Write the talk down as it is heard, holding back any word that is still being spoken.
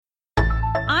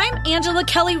I'm Angela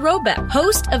Kelly Robeck,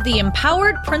 host of the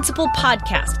Empowered Principal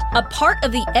Podcast, a part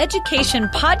of the Education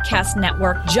Podcast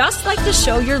Network, just like the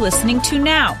show you're listening to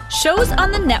now. Shows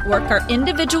on the network are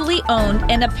individually owned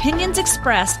and opinions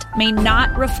expressed may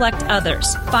not reflect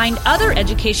others. Find other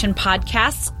education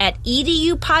podcasts at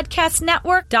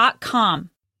edupodcastnetwork.com.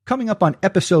 Coming up on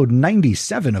episode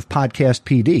 97 of Podcast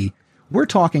PD, we're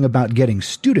talking about getting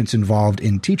students involved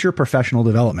in teacher professional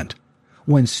development.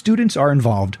 When students are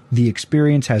involved, the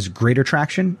experience has greater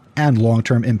traction and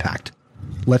long-term impact.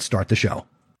 Let's start the show.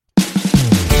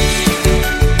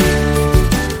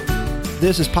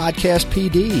 This is Podcast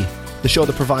PD, the show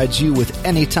that provides you with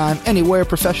anytime, anywhere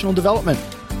professional development.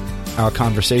 Our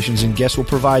conversations and guests will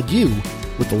provide you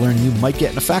with the learning you might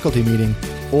get in a faculty meeting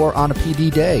or on a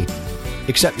PD day.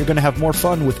 Except you're going to have more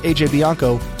fun with AJ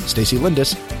Bianco, Stacy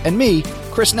Lindis, and me,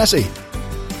 Chris Nesi.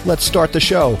 Let's start the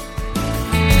show.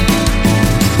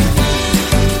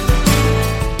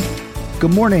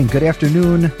 Good morning, good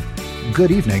afternoon, good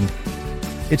evening.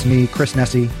 It's me, Chris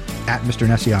Nesi, at Mr.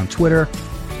 Nesi on Twitter,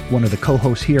 one of the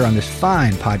co-hosts here on this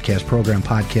fine podcast program,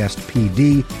 Podcast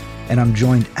PD, and I'm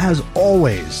joined, as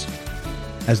always,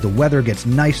 as the weather gets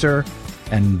nicer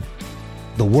and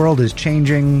the world is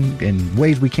changing in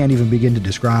ways we can't even begin to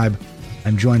describe.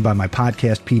 I'm joined by my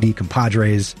Podcast PD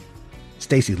compadres,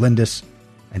 Stacy Lindis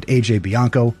and AJ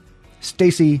Bianco.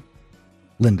 Stacy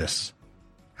Lindis,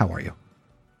 how are you?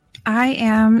 I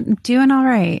am doing all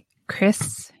right,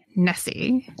 Chris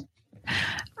Nesi.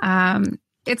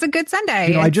 It's a good Sunday.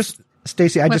 You know,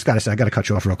 Stacy, I just got to say, I got to cut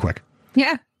you off real quick.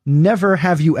 Yeah. Never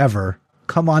have you ever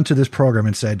come onto this program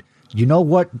and said, you know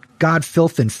what, God,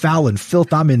 filth and foul and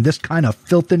filth, I'm in this kind of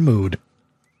filth and mood.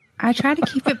 I try to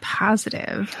keep it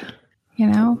positive, you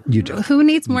know? You do. Who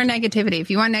needs more negativity? If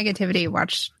you want negativity,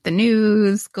 watch the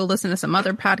news, go listen to some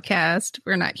other podcast.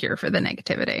 We're not here for the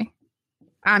negativity.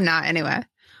 I'm not, anyway.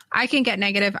 I can get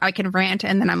negative, I can rant,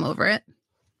 and then I'm over it.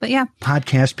 But yeah.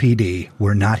 Podcast PD,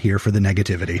 we're not here for the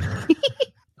negativity.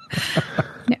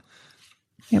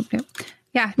 Nope.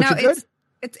 Yeah, no,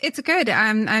 it's good.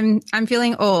 I'm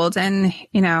feeling old, and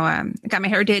you know, I got my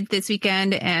hair did this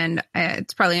weekend, and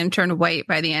it's probably going to turn white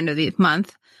by the end of the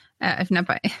month, if not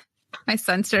by. My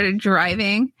son started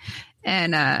driving,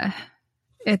 and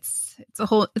it's a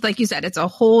whole, like you said, it's a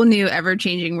whole new, ever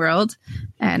changing world,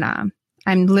 and I'm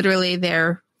literally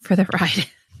there for the ride.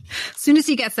 As soon as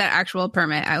he gets that actual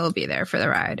permit, I will be there for the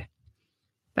ride.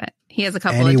 But he has a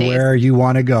couple of days. Anywhere you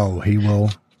want to go, he will.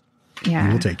 Yeah,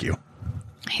 he will take you.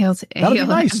 That'll be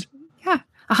nice. Yeah,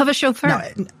 I'll have a chauffeur. Now,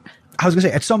 I was going to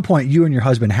say, at some point, you and your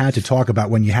husband had to talk about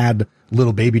when you had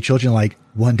little baby children, like,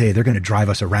 one day they're going to drive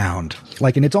us around.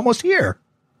 Like, and it's almost here.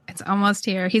 It's almost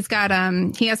here. He's got,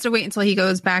 he has to wait until he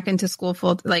goes back into school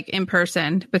in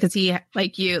person, because he,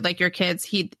 like your kids,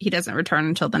 he doesn't return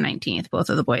until the 19th, both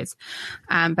of the boys.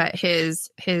 But his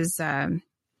road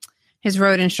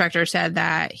instructor said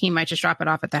that he might just drop it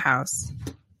off at the house,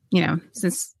 you know,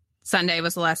 since Sunday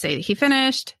was the last day that he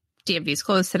finished. DMV's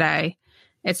closed today.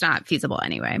 It's not feasible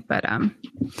anyway, but,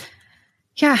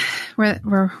 yeah,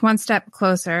 we're one step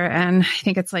closer, and I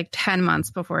think it's like 10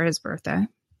 months before his birthday.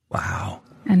 Wow.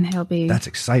 And he'll be... That's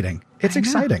exciting. It's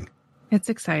exciting. It's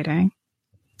exciting.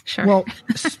 Sure. Well,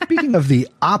 speaking of the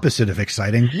opposite of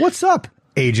exciting, what's up,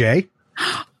 AJ?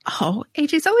 Oh,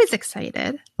 AJ's always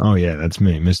excited. Oh, yeah, that's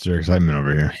me, Mr. Excitement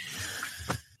over here.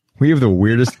 We have the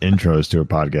weirdest intros to a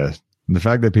podcast. And the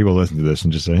fact that people listen to this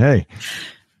and just say, hey,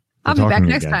 I'll be back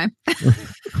next time.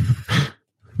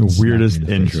 The weirdest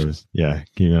intros. Yeah,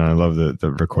 you know, I love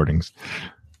the recordings.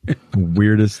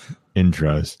 Weirdest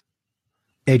intros.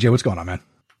 AJ, what's going on, man?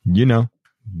 You know,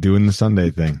 doing the Sunday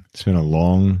thing. It's been a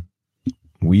long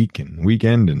week and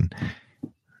weekend, and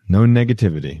no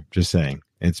negativity. Just saying,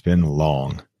 it's been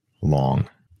long. Un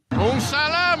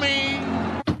salami.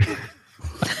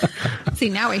 See,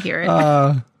 now I hear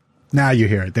it. Now you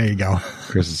hear it. There you go.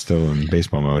 Chris is still in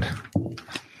baseball mode.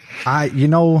 You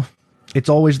know, it's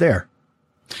always there.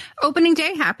 Opening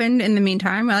day happened in the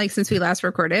meantime, like since we last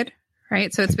recorded,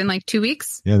 right? So it's been like 2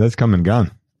 weeks. Yeah, that's come and gone.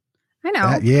 I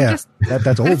know. That's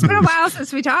old. It's been a while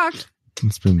since we talked.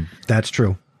 That's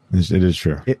true. It is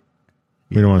true. We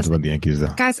don't want to talk about the Yankees,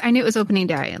 though. Guys, I knew it was opening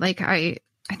day. Like, I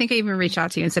think I even reached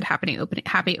out to you and said happy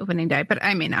opening day, but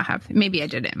I may not have. Maybe I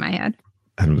did it in my head.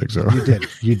 I don't think so.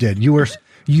 You did.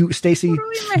 Stacy,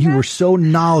 you were so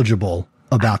knowledgeable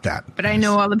about that. But I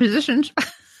know all the positions.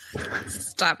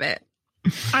 Stop it.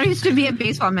 I used to be a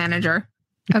baseball manager.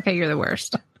 Okay, you're the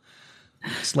worst.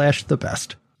 / the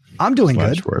best. I'm doing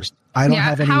good. Worst. I don't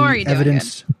have any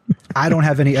evidence. I don't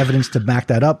have any evidence to back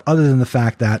that up, other than the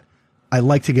fact that I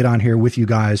like to get on here with you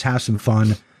guys, have some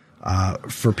fun.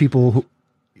 For people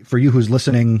for you who's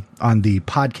listening on the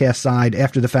podcast side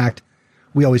after the fact,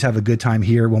 we always have a good time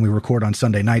here when we record on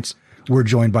Sunday nights. We're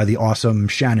joined by the awesome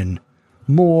Shannon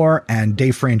Moore and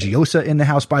Dave Frangiosa in the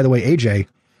house. By the way, AJ,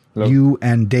 hello. You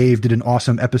and Dave did an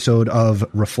awesome episode of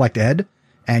Reflect Ed,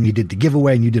 and you did the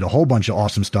giveaway, and you did a whole bunch of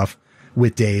awesome stuff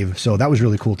with Dave. So that was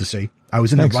really cool to see. I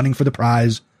was in the running for the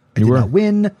prize. I did not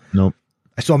win. Nope.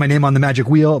 I saw my name on the magic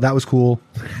wheel. That was cool.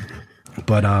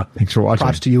 But thanks for watching.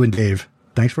 Props to you and Dave.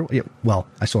 Thanks for well,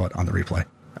 I saw it on the replay.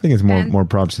 I think it's more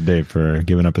props to Dave for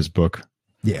giving up his book.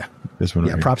 Yeah. This one.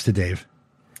 Yeah, props to Dave.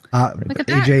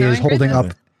 AJ is holding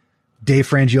up Dave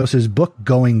Frangiosa's book,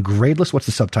 Going Gradeless. What's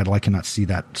the subtitle? I cannot see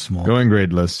that small. Going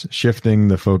Gradeless, Shifting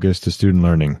the Focus to Student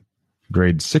Learning,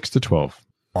 grades 6 to 12.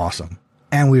 Awesome.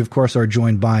 And we, of course, are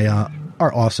joined by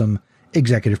our awesome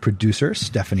executive producer,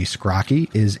 Stephanie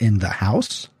Scrocky, is in the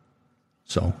house.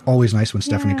 So always nice when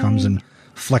Stephanie comes and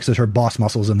flexes her boss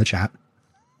muscles in the chat.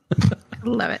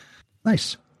 Love it.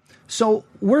 Nice. So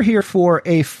we're here for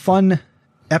a fun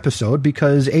episode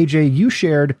because, AJ, you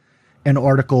shared an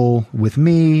article with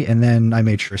me, and then I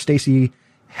made sure Stacy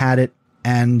had it.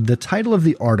 And the title of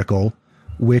the article,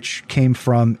 which came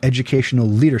from Educational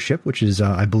Leadership, which is,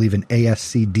 I believe, an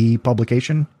ASCD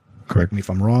publication. Correct me if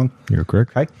I'm wrong. You're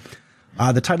correct. Okay.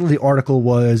 The title of the article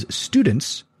was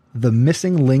Students, the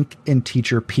Missing Link in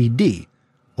Teacher PD,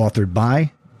 authored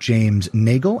by James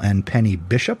Nagel and Penny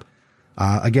Bishop.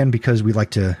 Again, because we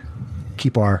like to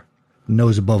keep our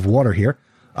nose above water here,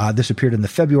 this appeared in the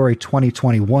February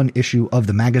 2021 issue of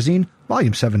the magazine,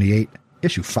 volume 78,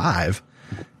 issue 5.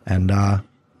 And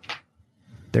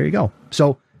there you go.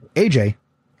 So, AJ,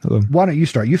 hello. Why don't you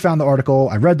start? You found the article.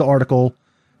 I read the article.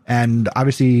 And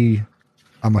obviously,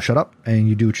 I'm going to shut up and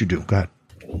you do what you do. Go ahead.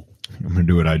 I'm going to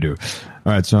do what I do.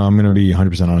 All right. So I'm going to be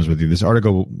 100% honest with you. This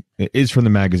article is from the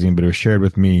magazine, but it was shared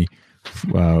with me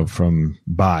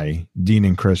by Dean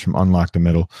and Chris from Unlock the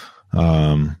Middle.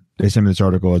 They sent me this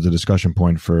article as a discussion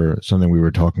point for something we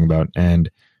were talking about. And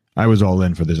I was all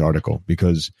in for this article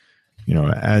because, you know,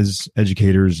 as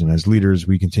educators and as leaders,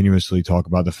 we continuously talk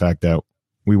about the fact that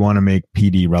we want to make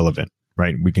PD relevant,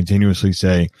 right? We continuously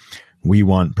say, we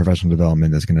want professional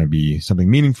development that's going to be something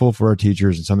meaningful for our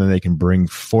teachers and something they can bring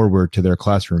forward to their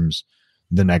classrooms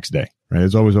the next day, right?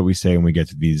 It's always what we say when we get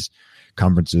to these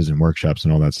conferences and workshops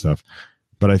and all that stuff.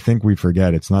 But I think we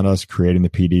forget it's not us creating the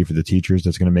PD for the teachers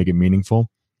that's going to make it meaningful.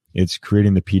 It's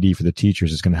creating the PD for the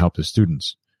teachers that's going to help the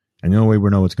students. And the only way we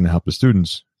know it's going to help the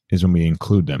students is when we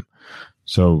include them.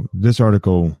 So this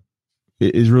article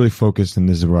is really focused, and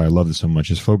this is where I love this so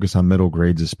much, is focused on middle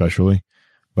grades especially.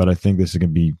 But I think this is going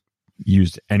to be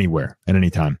used anywhere at any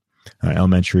time,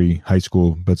 elementary, high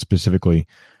school, but specifically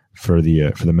for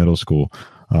the middle school.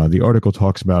 The article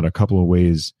talks about a couple of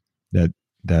ways that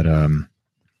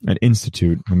an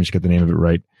institute, let me just get the name of it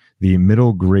right, the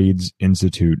Middle Grades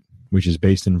Institute, which is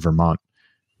based in Vermont,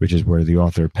 which is where the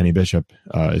author Penny Bishop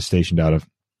is stationed out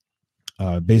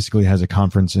of, basically has a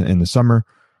conference in the summer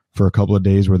for a couple of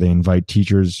days where they invite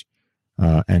teachers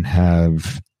and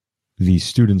have the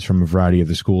students from a variety of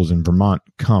the schools in Vermont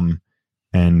come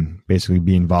and basically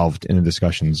be involved in the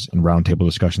discussions and roundtable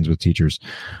discussions with teachers.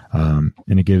 And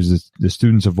it gives the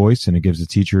students a voice, and it gives the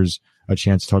teachers a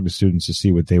chance to talk to students to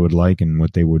see what they would like and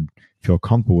what they would feel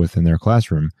comfortable with in their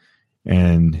classroom.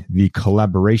 And the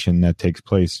collaboration that takes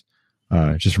place,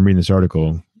 just from reading this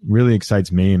article, really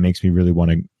excites me and makes me really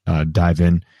want to dive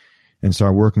in and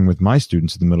start working with my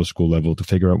students at the middle school level to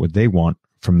figure out what they want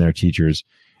from their teachers.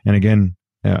 And again,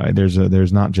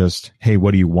 there's not just, hey,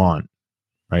 what do you want?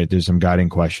 Right? There's some guiding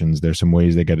questions. There's some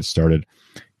ways they get it started.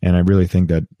 And I really think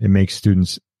that it makes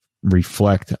students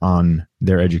reflect on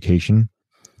their education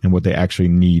and what they actually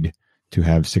need to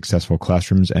have successful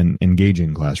classrooms and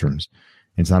engaging classrooms.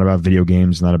 It's not about video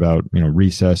games, not about,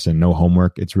 recess and no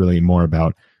homework. It's really more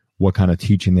about what kind of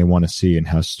teaching they want to see and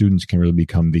how students can really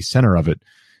become the center of it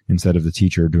instead of the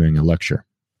teacher doing a lecture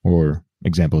or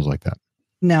examples like that.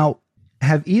 Now,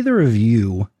 have either of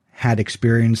you had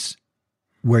experience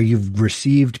where you've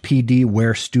received PD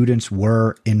where students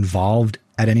were involved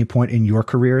at any point in your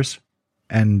careers?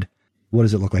 And what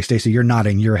does it look like? Stacey, you're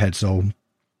nodding your head, so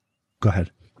go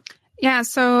ahead. Yeah.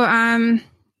 So,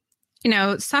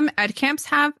 some ed camps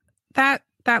have that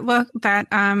look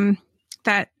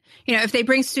that, if they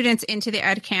bring students into the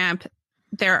ed camp,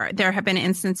 there have been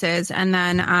instances. And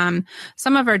then,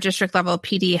 some of our district level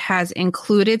PD has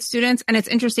included students. And it's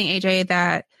interesting, AJ,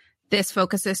 that this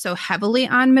focuses so heavily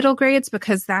on middle grades,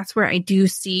 because that's where I do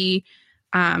see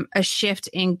a shift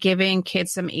in giving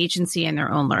kids some agency in their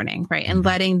own learning, right? And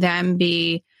letting them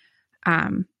be,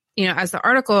 as the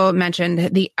article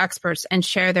mentioned, the experts and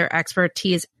share their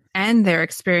expertise and their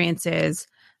experiences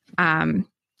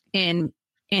in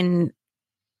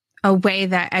a way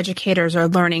that educators are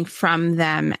learning from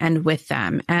them and with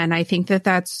them. And I think that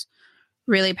that's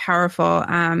really powerful.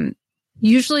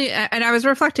 Usually, and I was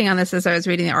reflecting on this as I was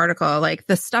reading the article, like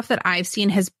the stuff that I've seen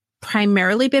has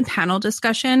primarily been panel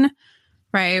discussion,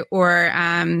 right? Or,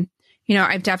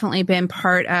 I've definitely been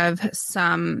part of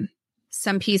some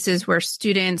pieces where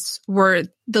students were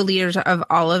the leaders of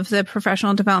all of the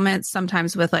professional development,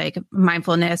 sometimes with like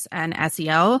mindfulness and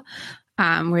SEL,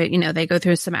 where, they go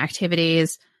through some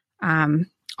activities,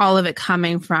 all of it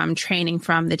coming from training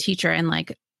from the teacher and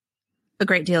like a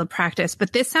great deal of practice.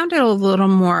 But this sounded a little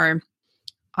more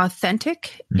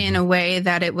authentic in a way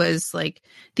that it was like,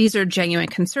 these are genuine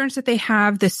concerns that they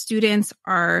have. The students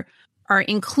are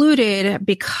included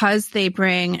because they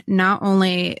bring not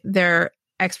only their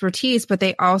expertise, but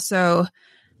they also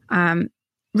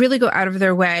really go out of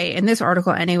their way, in this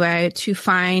article anyway, to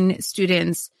find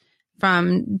students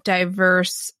from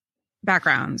diverse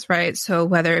backgrounds, right? So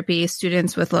whether it be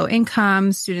students with low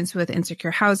income, students with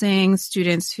insecure housing,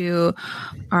 students who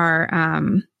are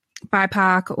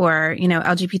BIPOC or,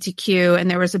 LGBTQ. And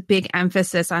there was a big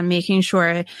emphasis on making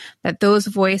sure that those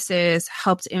voices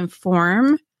helped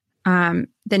inform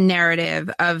the narrative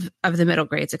of the middle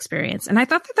grades experience. And I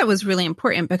thought that was really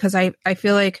important because I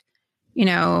feel like,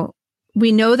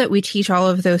 we know that we teach all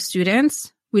of those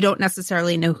students. We don't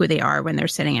necessarily know who they are when they're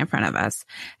sitting in front of us.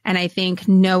 And I think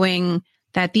knowing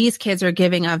that these kids are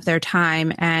giving of their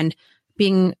time and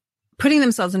putting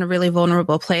themselves in a really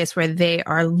vulnerable place where they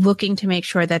are looking to make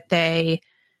sure that they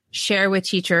share with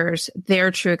teachers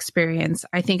their true experience.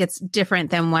 I think it's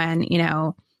different than when,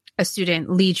 a student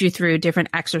leads you through different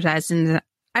exercises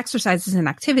and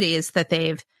activities that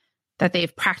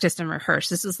they've practiced and rehearsed.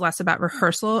 This is less about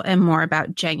rehearsal and more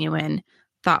about genuine,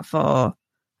 thoughtful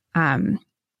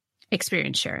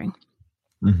experience sharing.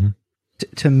 Mm-hmm.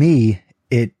 To me,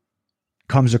 it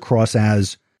comes across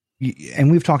as,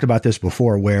 and we've talked about this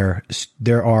before, where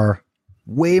there are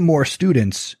way more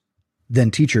students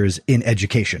than teachers in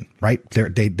education, right?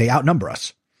 They outnumber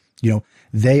us.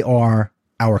 They are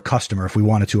our customer if we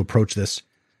wanted to approach this,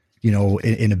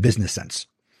 in a business sense.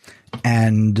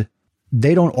 And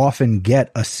they don't often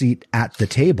get a seat at the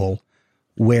table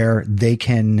where they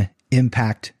can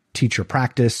impact teacher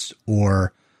practice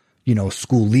or,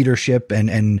 school leadership.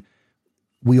 And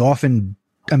we often,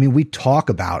 we talk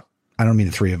about, I don't mean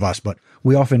the three of us, but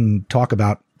we often talk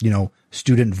about,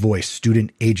 student voice,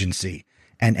 student agency,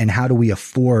 and how do we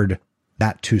afford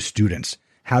that to students?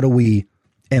 How do we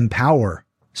empower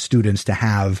students to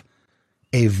have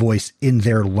a voice in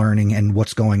their learning and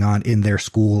what's going on in their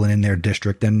school and in their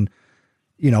district? And,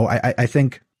 I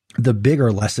think the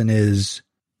bigger lesson is,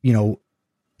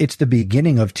 it's the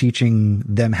beginning of teaching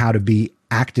them how to be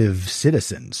active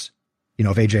citizens. If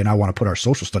AJ and I want to put our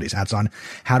social studies hats on,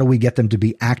 how do we get them to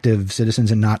be active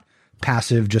citizens and not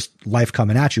passive, just life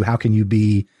coming at you? How can you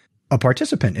be a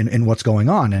participant in what's going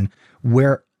on? And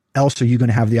where else are you going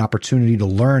to have the opportunity to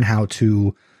learn how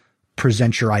to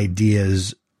present your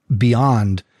ideas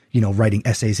beyond, writing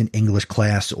essays in English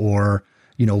class or,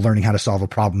 learning how to solve a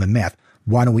problem in math?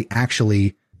 Why don't we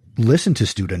actually listen to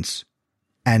students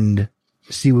and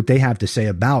see what they have to say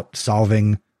about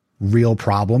solving real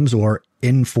problems or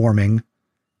informing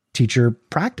teacher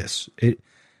practice?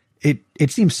 It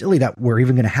seems silly that we're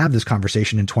even going to have this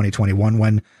conversation in 2021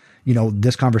 when,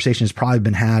 this conversation has probably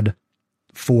been had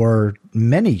for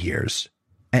many years.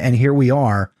 And here we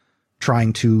are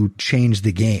trying to change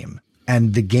the game.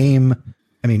 And the game,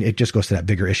 it just goes to that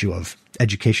bigger issue of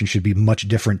education should be much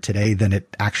different today than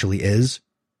it actually is.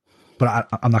 But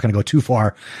I'm not going to go too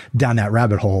far down that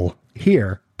rabbit hole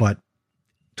here, but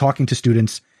talking to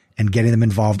students and getting them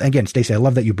involved. Again, Stacey, I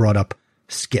love that you brought up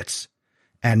skits.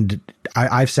 And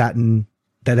I've sat in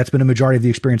that's been a majority of the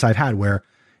experience I've had, where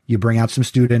you bring out some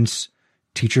students,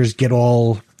 teachers get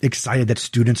all excited that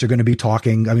students are going to be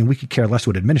talking. We could care less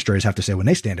what administrators have to say when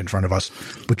they stand in front of us,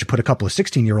 but you put a couple of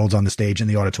 16-year-olds on the stage in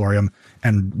the auditorium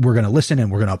and we're going to listen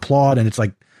and we're going to applaud. And it's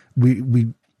like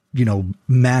we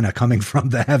manna coming from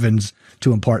the heavens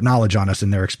to impart knowledge on us in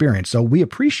their experience. So we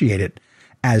appreciate it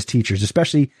as teachers,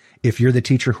 especially if you're the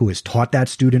teacher who has taught that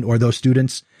student or those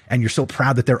students, and you're so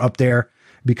proud that they're up there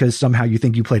because somehow you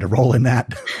think you played a role in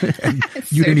that and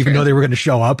you didn't even know they were going to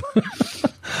show up.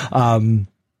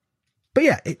 But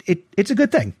yeah, it's a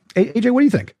good thing. AJ, what do you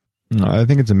think? I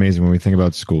think it's amazing when we think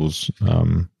about schools.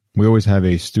 We always have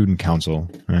a student council,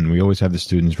 and we always have the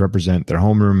students represent their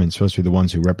homeroom and supposed to be the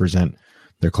ones who represent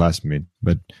their classmate.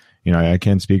 But, I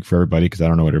can't speak for everybody because I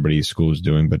don't know what everybody's school is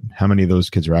doing, but how many of those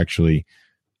kids are actually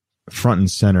front and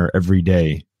center every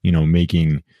day,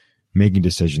 making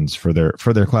decisions for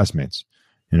their classmates?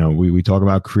 We talk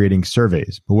about creating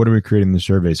surveys, but what are we creating the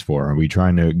surveys for? Are we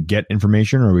trying to get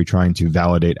information, or are we trying to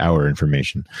validate our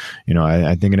information?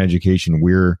 I think in education,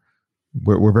 we're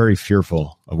very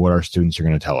fearful of what our students are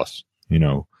going to tell us.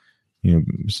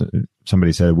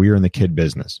 Somebody said we are in the kid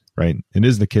business, right? It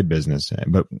is the kid business,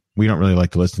 but we don't really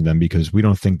like to listen to them because we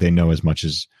don't think they know as much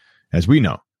as we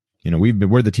know.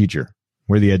 We're the teacher,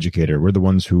 we're the educator, we're the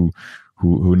ones who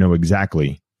know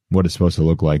exactly what it's supposed to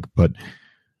look like. But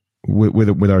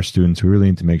with our students, we really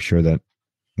need to make sure that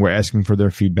we're asking for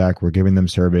their feedback, we're giving them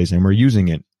surveys, and we're using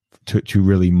it to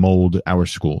really mold our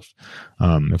schools.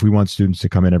 If we want students to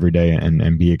come in every day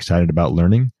and be excited about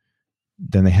learning,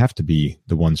 then they have to be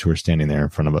the ones who are standing there in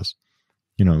front of us.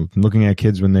 Looking at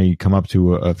kids when they come up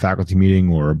to a faculty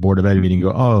meeting or a board of ed meeting,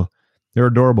 go, oh, they're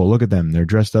adorable. Look at them. They're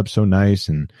dressed up so nice.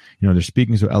 And, they're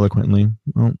speaking so eloquently.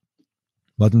 Well,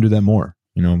 let them do that more.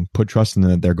 Put trust in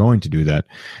them that they're going to do that,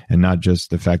 and not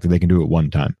just the fact that they can do it one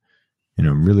time.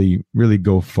 Really, really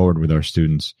go forward with our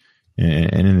students.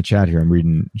 And in the chat here, I'm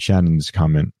reading Shannon's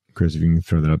comment. Chris, if you can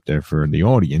throw that up there for the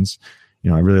audience.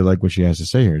 I really like what she has to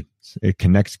say here. It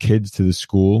connects kids to the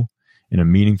school in a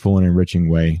meaningful and enriching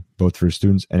way, both for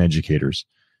students and educators.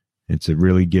 It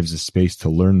really gives a space to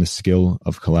learn the skill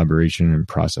of collaboration and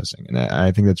processing. And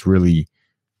I think it's really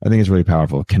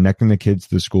powerful, connecting the kids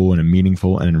to the school in a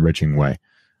meaningful and enriching way.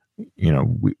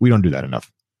 We don't do that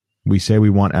enough. We say we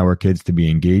want our kids to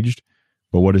be engaged,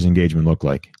 but what does engagement look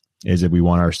like? Is it we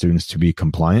want our students to be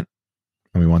compliant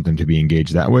and we want them to be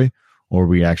engaged that way, or are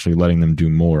we actually letting them do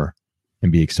more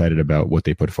and be excited about what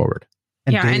they put forward?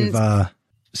 And Dave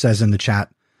says in the chat,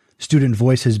 student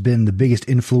voice has been the biggest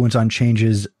influence on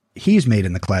changes he's made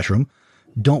in the classroom.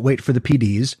 Don't wait for the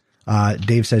PDs.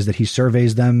 Dave says that he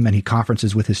surveys them and he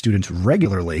conferences with his students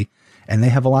regularly, and they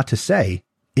have a lot to say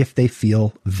if they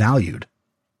feel valued.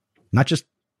 Not just,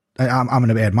 I'm going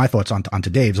to add my thoughts onto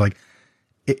Dave's. Like,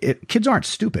 kids aren't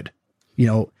stupid.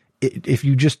 If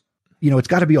you just, it's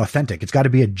got to be authentic. It's got to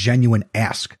be a genuine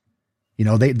ask.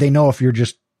 They know if you're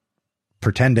just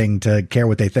pretending to care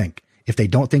what they think. If they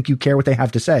don't think you care what they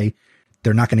have to say,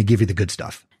 they're not going to give you the good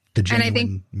stuff, the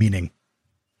genuine meaning.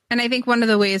 And I think one of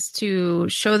the ways to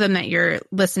show them that you're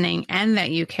listening and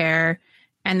that you care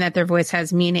and that their voice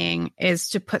has meaning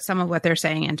is to put some of what they're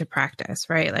saying into practice,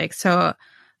 right? Like, so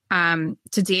to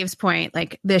Dave's point,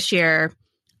 like this year,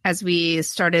 as we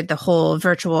started the whole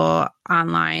virtual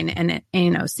online and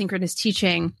synchronous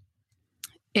teaching,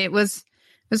 it was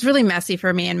really messy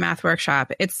for me in Math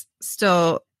Workshop. It's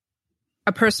still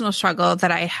a personal struggle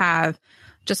that I have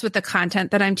just with the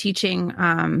content that I'm teaching.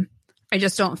 I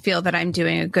just don't feel that I'm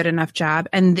doing a good enough job.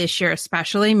 And this year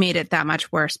especially made it that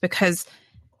much worse because,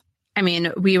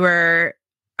 we were,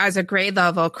 as a grade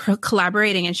level,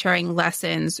 collaborating and sharing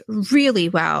lessons really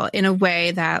well in a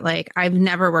way that, like, I've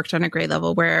never worked on a grade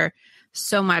level where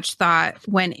so much thought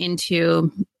and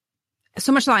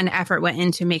effort went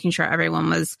into making sure everyone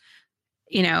was,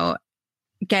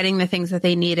 getting the things that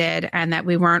they needed and that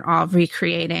we weren't all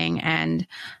recreating and,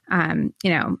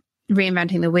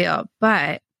 reinventing the wheel.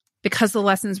 But because the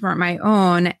lessons weren't my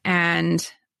own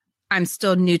and I'm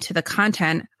still new to the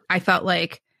content, I felt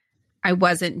like I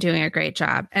wasn't doing a great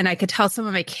job. And I could tell some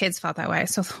of my kids felt that way.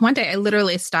 So one day I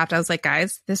literally stopped. I was like,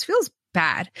 guys, this feels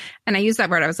bad. And I used that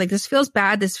word. I was like, this feels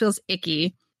bad. This feels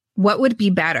icky. What would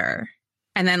be better?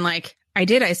 And then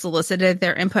I solicited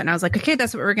their input and I was like, okay,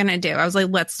 that's what we're going to do. I was like,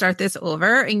 let's start this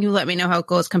over and you let me know how it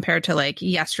goes compared to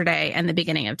yesterday and the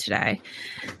beginning of today.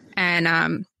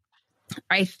 And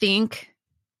I think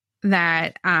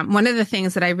that one of the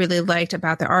things that I really liked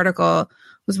about the article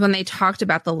was when they talked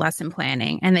about the lesson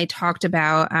planning and they talked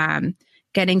about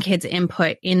getting kids'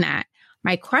 input in that.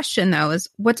 My question, though, is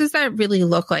what does that really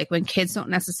look like when kids don't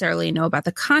necessarily know about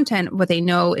the content? What they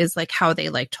know is how they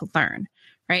like to learn,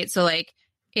 right? So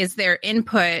is their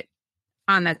input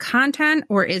on the content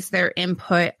or is their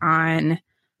input on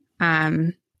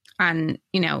the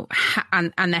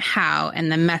how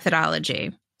and the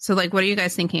methodology? So what are you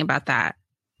guys thinking about that?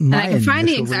 And I can find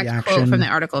the exact quote from the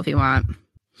article if you want.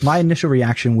 My initial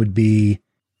reaction would be,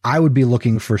 I would be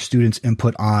looking for students'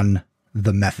 input on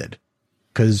the method.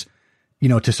 Because,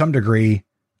 to some degree,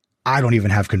 I don't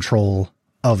even have control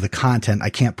of the content. I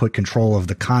can't put control of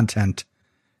the content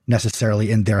necessarily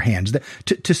in their hands.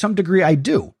 To some degree, I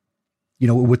do,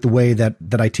 with the way that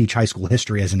I teach high school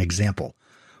history as an example,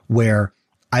 where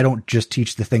I don't just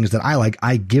teach the things that I like.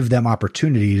 I give them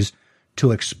opportunities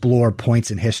to explore points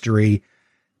in history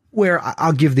where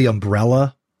I'll give the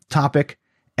umbrella topic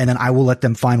and then I will let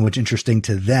them find what's interesting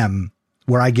to them,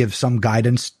 where I give some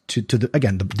guidance to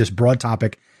this broad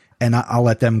topic, and I'll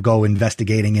let them go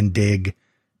investigating and dig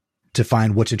to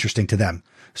find what's interesting to them.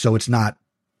 So it's not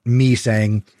me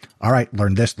saying, all right,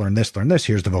 learn this, learn this, learn this.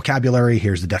 Here's the vocabulary.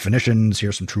 Here's the definitions.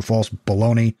 Here's some true false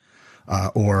baloney,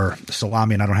 or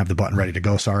salami. And I don't have the button ready to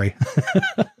go. Sorry.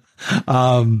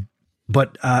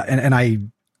 But I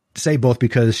say both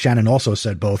because Shannon also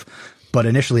said both, but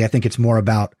initially I think it's more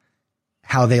about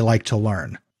how they like to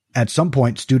learn. At some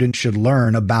point, students should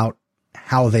learn about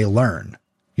how they learn.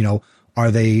 You know, are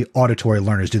they auditory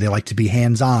learners? Do they like to be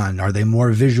hands-on? Are they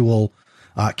more visual,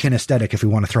 kinesthetic, if we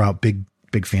want to throw out big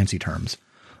fancy terms?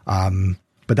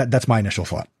 But that's my initial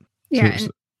thought. Yeah.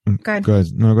 Go ahead.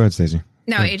 Go ahead, Stacey.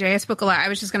 No, AJ, I spoke a lot. I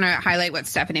was just going to highlight what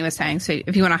Stephanie was saying. So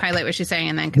if you want to highlight what she's saying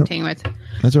and then continue with.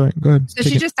 That's all right. Go ahead. So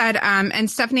she just said, and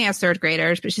Stephanie has third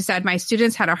graders, but she said, my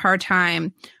students had a hard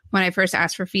time when I first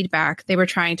asked for feedback. They were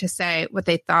trying to say what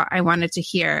they thought I wanted to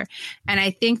hear. And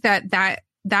I think that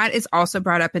is also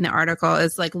brought up in the article,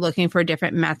 is like looking for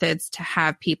different methods to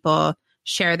have people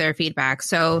share their feedback.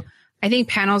 So I think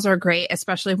panels are great,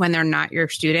 especially when they're not your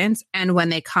students and when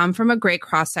they come from a great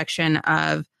cross section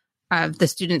of the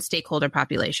student stakeholder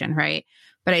population, right?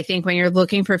 But I think when you're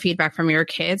looking for feedback from your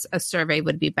kids, a survey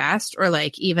would be best, or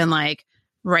like even like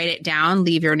write it down,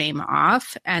 leave your name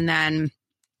off, and then,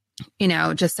 you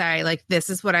know, just say like, this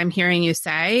is what I'm hearing you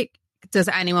say. Does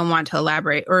anyone want to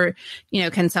elaborate? Or, you know,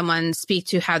 can someone speak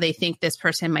to how they think this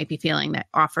person might be feeling that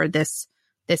offered this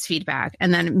feedback?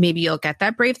 And then maybe you'll get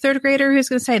that brave third grader who's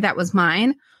going to say that was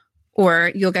mine.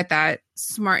 Or you'll get that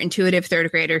smart, intuitive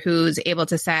third grader who's able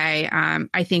to say,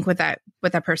 I think what that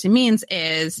person means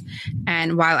is,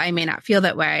 and while I may not feel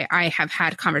that way, I have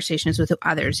had conversations with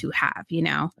others who have, you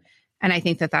know, and I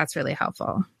think that that's really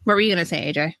helpful. What were you going to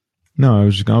say, AJ? No, I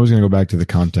was going to go back to the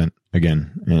content again.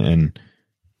 And,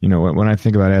 you know, when I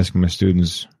think about asking my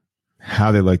students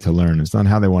how they like to learn, it's not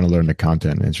how they want to learn the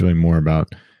content. It's really more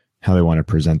about how they want to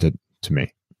present it to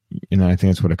me. And I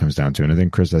think that's what it comes down to. And I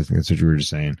think, Chris, I think that's what you were just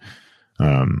saying.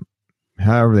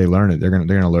 However they learn it, they're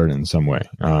gonna learn it in some way.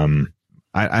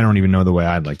 I don't even know the way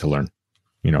I'd like to learn.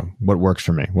 You know, what works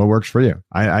for me, what works for you.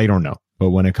 I don't know.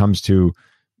 But when it comes to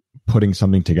putting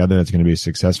something together that's going to be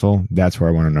successful, that's where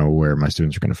I want to know where my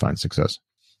students are going to find success.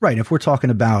 Right. If we're talking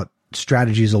about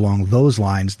strategies along those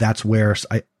lines, that's where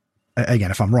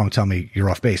again, if I'm wrong, tell me you're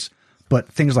off base. But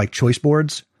things like choice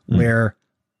boards, where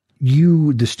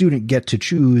you, the student, get to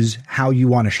choose how you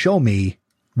want to show me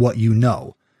what you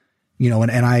know. You know,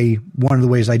 and one of the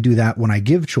ways I do that when I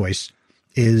give choice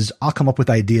is I'll come up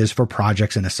with ideas for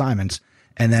projects and assignments.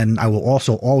 And then I will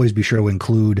also always be sure to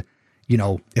include, you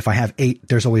know, if I have 8,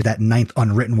 there's always that 9th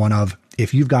unwritten one of,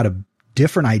 if you've got a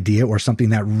different idea or something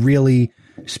that really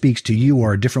speaks to you,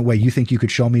 or a different way you think you could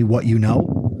show me what you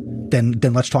know, then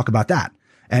let's talk about that.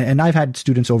 And I've had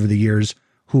students over the years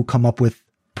who come up with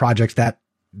projects that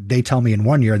they tell me in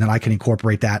one year, and then I can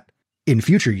incorporate that in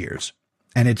future years.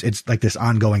 And it's like this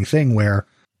ongoing thing where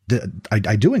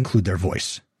I do include their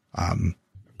voice.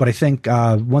 But I think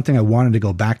one thing I wanted to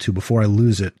go back to before I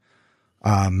lose it,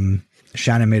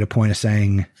 Shannon made a point of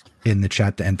saying in the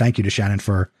chat, and thank you to Shannon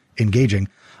for engaging.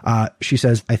 She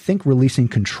says, I think releasing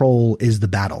control is the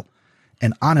battle.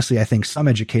 And honestly, I think some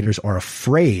educators are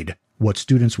afraid what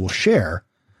students will share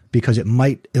because it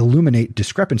might illuminate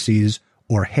discrepancies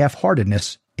or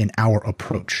half-heartedness in our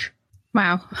approach.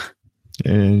 Wow.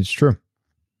 It's true.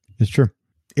 It's true.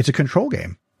 It's a control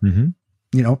game. Mm-hmm.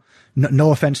 You know,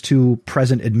 no offense to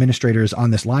present administrators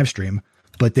on this live stream,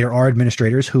 but there are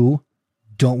administrators who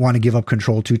don't want to give up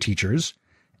control to teachers,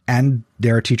 and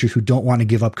there are teachers who don't want to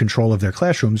give up control of their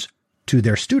classrooms to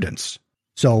their students.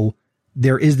 So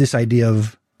there is this idea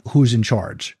of who's in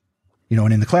charge, you know,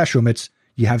 and in the classroom,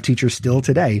 you have teachers still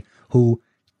today who,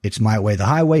 it's my way, the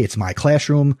highway, it's my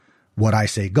classroom, what I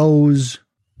say goes.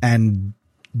 And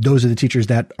those are the teachers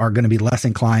that are going to be less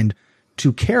inclined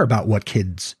to care about what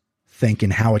kids think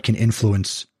and how it can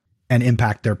influence and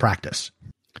impact their practice.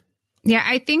 Yeah,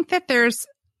 I think that there's,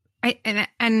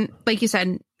 and like you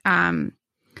said,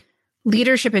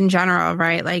 leadership in general,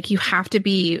 right? Like you have to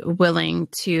be willing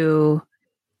to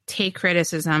take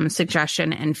criticism,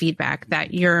 suggestion, and feedback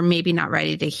that you're maybe not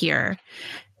ready to hear.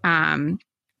 And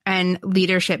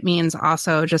leadership means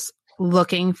also just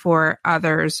looking for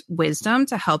others' wisdom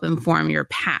to help inform your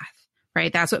path,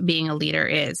 right? That's what being a leader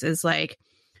is like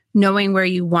knowing where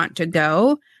you want to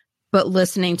go, but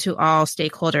listening to all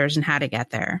stakeholders and how to get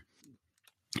there,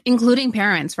 including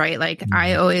parents, right? Like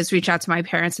I always reach out to my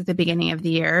parents at the beginning of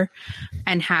the year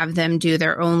and have them do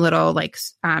their own little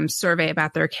survey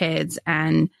about their kids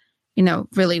and, you know,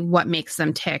 really what makes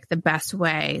them tick, the best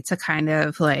way to kind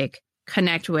of like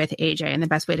connect with AJ and the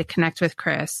best way to connect with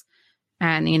Chris.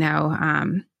 And, you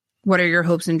know, what are your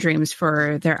hopes and dreams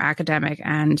for their academic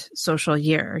and social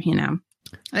year? You know,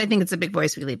 I think it's a big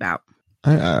voice we leave out.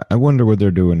 I wonder what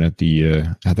they're doing at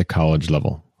the college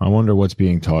level. I wonder what's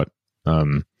being taught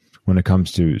when it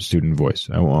comes to student voice.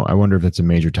 I wonder if that's a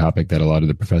major topic that a lot of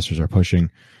the professors are pushing.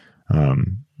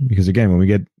 Because again, when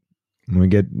we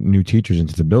get new teachers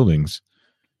into the buildings,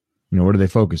 what do they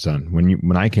focus on?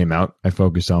 When I came out, I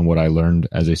focused on what I learned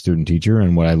as a student teacher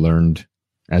and what I learned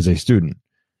as a student.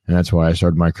 And that's why I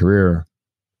started my career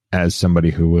as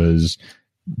somebody who was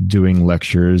doing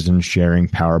lectures and sharing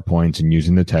PowerPoints and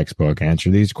using the textbook,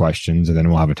 answer these questions, and then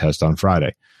we'll have a test on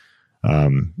Friday.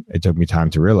 It took me time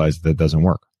to realize that doesn't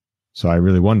work. So I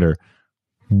really wonder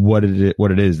what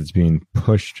it is that's being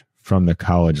pushed from the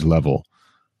college level.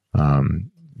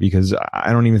 Because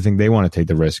I don't even think they want to take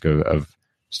the risk of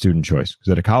student choice.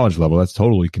 Because at a college level, that's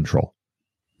totally control.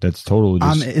 That's totally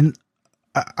just...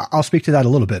 I'll speak to that a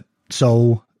little bit.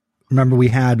 So remember we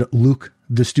had Luke,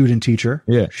 the student teacher.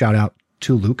 Yeah. Shout out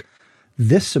to Luke.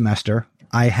 This semester,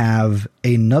 I have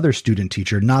another student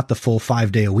teacher, not the full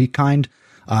 5-day-a-week kind.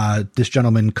 This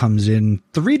gentleman comes in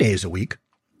 3 days a week,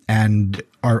 and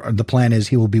the plan is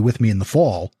he will be with me in the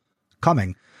fall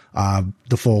coming,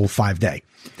 the full 5-day.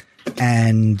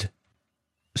 And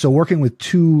so working with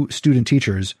 2 student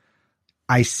teachers,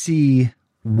 I see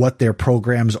what their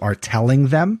programs are telling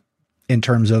them in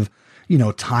terms of,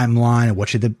 timeline and what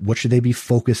should they be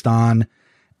focused on.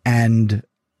 And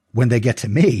when they get to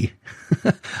me,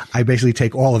 I basically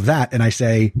take all of that and I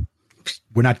say,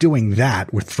 we're not doing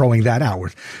that. We're throwing that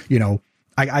out.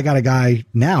 I got a guy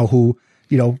now who,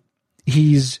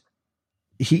 he's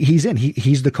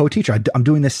the co-teacher. I'm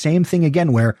doing the same thing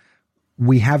again where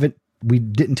we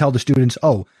didn't tell the students,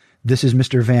 oh, this is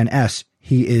Mr. Van S.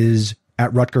 He is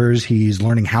at Rutgers. He's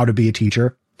learning how to be a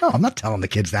teacher. No, I'm not telling the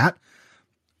kids that.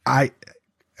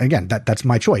 That's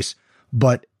my choice,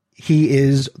 but he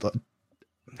is,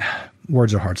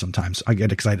 words are hard sometimes. I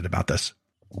get excited about this.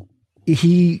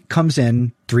 He comes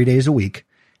in 3 days a week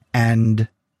and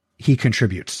he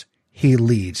contributes. He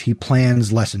leads. He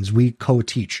plans lessons. We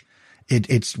co-teach.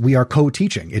 We are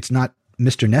co-teaching. It's not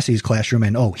Mr. Nessie's classroom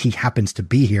and, oh, he happens to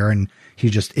be here and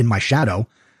he's just in my shadow.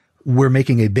 We're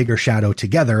making a bigger shadow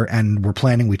together and we're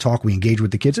planning, we talk, we engage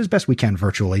with the kids as best we can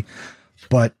virtually.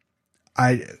 But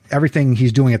everything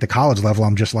he's doing at the college level,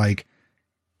 I'm just like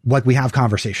we have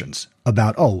conversations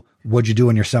about, oh, what'd you do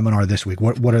in your seminar this week?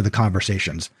 What are the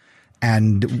conversations?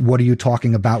 And what are you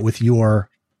talking about with your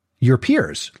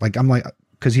peers?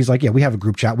 Cause he's like, yeah, we have a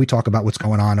group chat. We talk about what's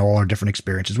going on, all our different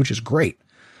experiences, which is great.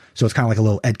 So it's kind of like a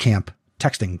little Ed Camp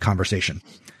texting conversation.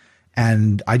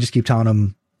 And I just keep telling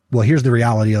him, well, here's the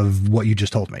reality of what you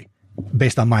just told me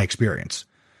based on my experience,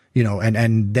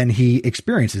 and then he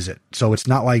experiences it. So it's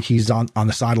not like he's on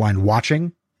the sideline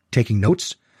watching, taking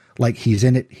notes, like he's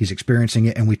in it, he's experiencing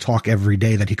it. And we talk every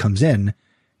day that he comes in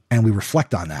and we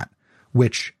reflect on that,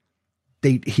 which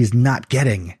he's not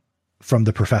getting from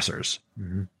the professors.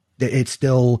 Mm-hmm. It's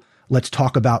still, let's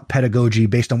talk about pedagogy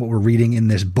based on what we're reading in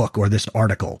this book or this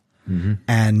article. Mm-hmm.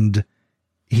 And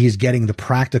he's getting the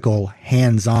practical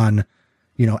hands-on,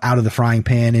 out of the frying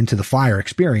pan into the fire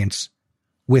experience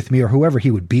with me or whoever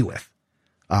he would be with.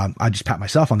 I just pat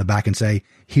myself on the back and say,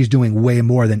 he's doing way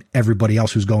more than everybody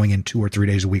else who's going in 2 or 3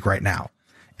 days a week right now.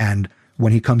 And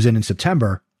when he comes in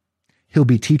September, he'll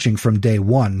be teaching from day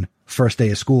one, first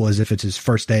day of school, as if it's his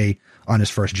first day on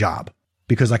his first job.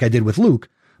 Because like I did with Luke,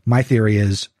 my theory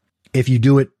is if you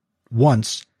do it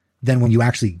once, then when you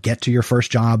actually get to your first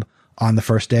job on the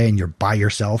first day and you're by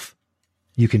yourself,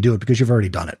 you can do it because you've already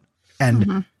done it.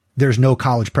 And there's no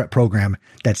college prep program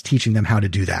that's teaching them how to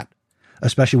do that,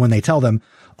 especially when they tell them,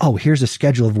 oh, here's a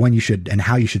schedule of when you should and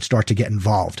how you should start to get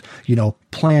involved,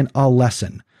 plan a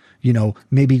lesson,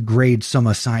 maybe grade some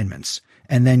assignments.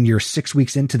 And then you're 6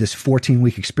 weeks into this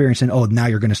 14-week experience and, oh, now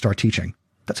you're going to start teaching.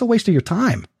 That's a waste of your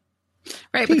time.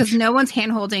 Right. Teach. Because no one's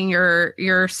hand holding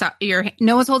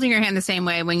no one's holding your hand the same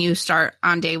way when you start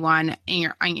on day one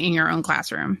in your own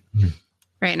classroom. Mm-hmm.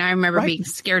 Right. And I remember being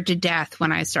scared to death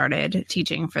when I started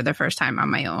teaching for the first time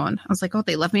on my own. I was like, oh,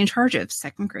 they left me in charge of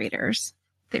second graders.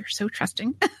 They're so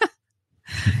trusting,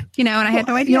 and I had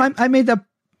no idea. I made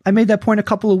that point a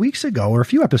couple of weeks ago or a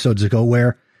few episodes ago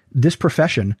where this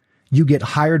profession, you get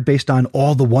hired based on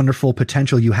all the wonderful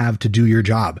potential you have to do your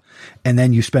job. And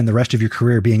then you spend the rest of your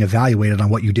career being evaluated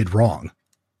on what you did wrong.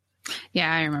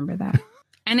 Yeah, I remember that.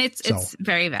 And it's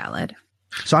very valid.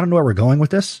 So I don't know where we're going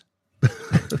with this.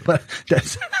 But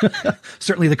that's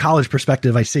certainly the college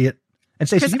perspective. I see it. And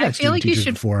Stacey, you've had student teachers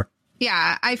before.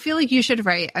 Yeah, I feel like you should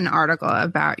write an article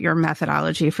about your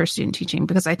methodology for student teaching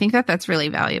because I think that that's really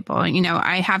valuable.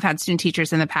 I have had student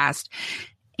teachers in the past,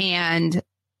 and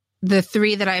the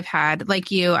 3 that I've had, like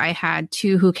you, I had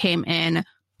 2 who came in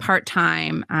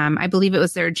part-time. I believe it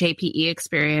was their JPE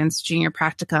experience, junior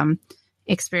practicum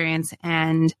experience.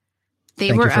 And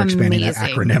they were amazing. That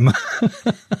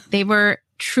acronym. They were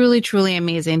truly, truly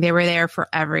amazing. They were there for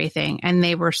everything, and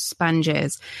they were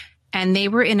sponges, and they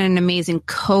were in an amazing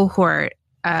cohort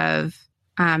of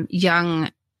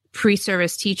young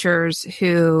pre-service teachers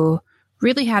who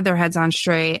really had their heads on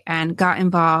straight and got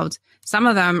involved. Some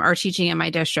of them are teaching in my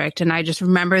district, and I just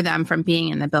remember them from being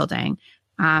in the building.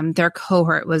 Their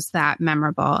cohort was that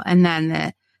memorable. And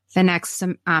then the next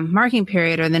marking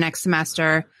period, or the next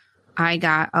semester, I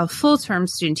got a full-term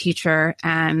student teacher,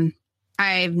 and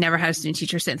I've never had a student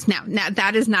teacher since. Now,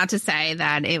 that is not to say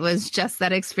that it was just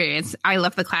that experience. I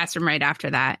left the classroom right after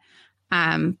that.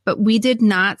 But we did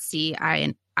not see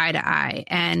eye to eye.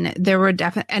 And there were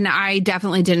and I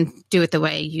definitely didn't do it the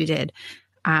way you did,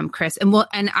 Chris.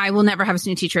 And I will never have a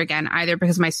student teacher again either,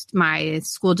 because my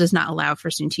school does not allow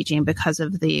for student teaching because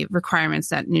of the requirements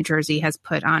that New Jersey has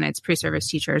put on its pre-service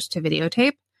teachers to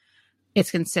videotape.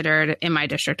 It's considered in my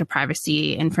district a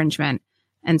privacy infringement.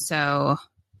 And so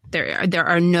there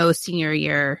are no senior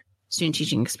year student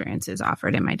teaching experiences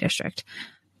offered in my district.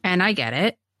 And I get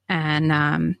it.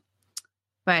 And,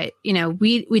 but,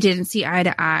 we didn't see eye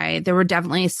to eye. There were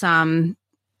definitely some,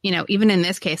 even in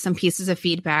this case, some pieces of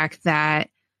feedback that,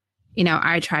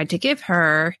 I tried to give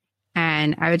her,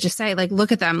 and I would just say, like,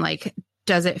 look at them, like,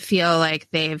 does it feel like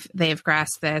they've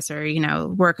grasped this, or,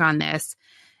 work on this?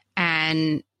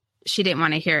 And she didn't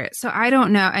want to hear it. So I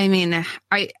don't know. I mean,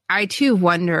 I too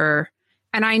wonder,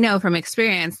 and I know from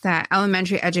experience that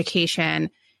elementary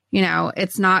education,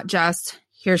 it's not just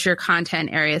here's your content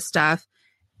area stuff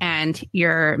and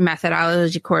your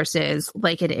methodology courses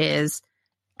like it is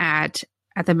at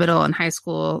the middle and high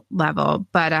school level,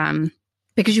 but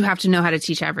because you have to know how to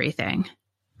teach everything,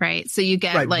 right? So you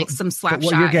get some slapshot.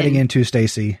 What you're getting into,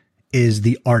 Stacy, is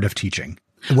the art of teaching.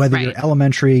 Whether you're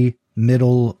elementary,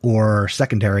 middle, or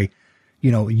secondary,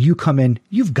 you come in,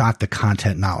 you've got the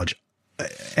content knowledge.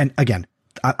 And again,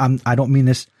 I don't mean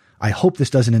this. I hope this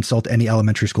doesn't insult any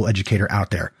elementary school educator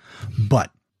out there,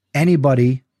 but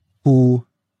anybody who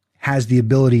has the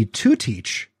ability to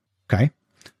teach, okay,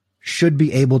 should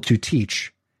be able to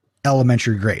teach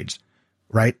elementary grades,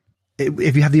 right?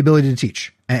 If you have the ability to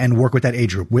teach and work with that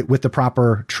age group, with the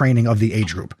proper training of the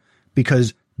age group,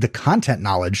 because the content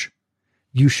knowledge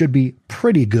you should be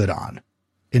pretty good on,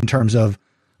 in terms of,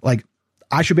 like,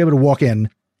 I should be able to walk in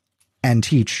and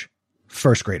teach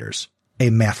first graders a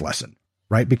math lesson,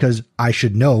 right? Because I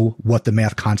should know what the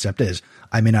math concept is.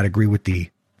 I may not agree with the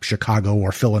Chicago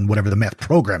or fill in whatever the math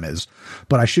program is,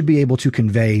 but I should be able to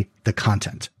convey the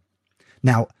content.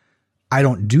 Now, I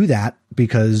don't do that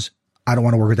because I don't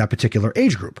want to work with that particular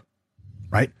age group,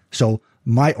 right? So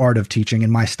my art of teaching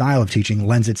and my style of teaching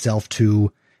lends itself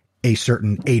to a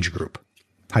certain age group,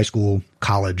 high school,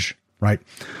 college, right?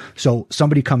 So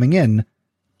somebody coming in,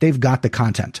 they've got the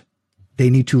content.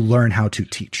 They need to learn how to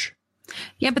teach.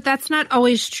 Yeah, but that's not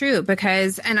always true,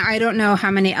 because, and I don't know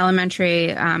how many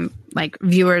elementary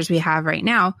viewers we have right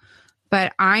now,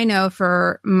 but I know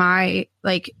for my,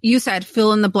 like you said,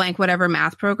 fill in the blank, whatever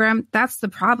math program, that's the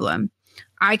problem.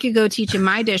 I could go teach in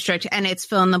my district and it's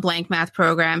fill in the blank math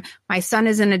program. My son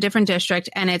is in a different district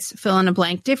and it's fill in a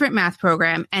blank different math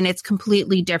program, and it's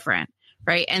completely different,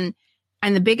 right? And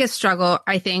the biggest struggle,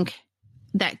 I think,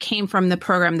 that came from the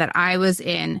program that I was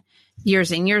in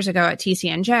years and years ago at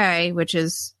TCNJ, which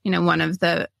is, one of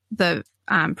the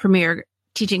premier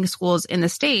teaching schools in the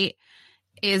state,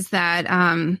 is that,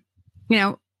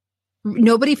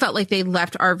 nobody felt like they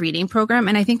left our reading program.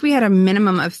 And I think we had a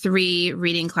minimum of 3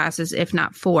 reading classes, if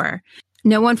not 4.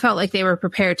 No one felt like they were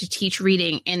prepared to teach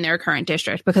reading in their current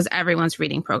district, because everyone's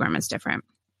reading program is different.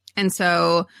 And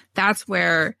so that's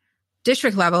where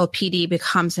district level PD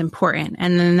becomes important.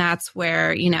 And then that's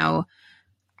where,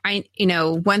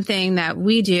 one thing that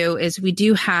we do is we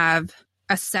do have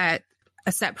a set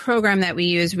program that we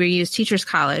use. We use Teachers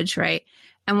College, right?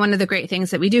 And one of the great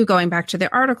things that we do, going back to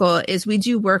the article, is we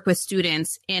do work with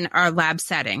students in our lab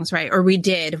settings, right? Or we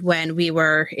did when we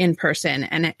were in person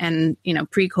and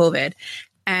pre-COVID.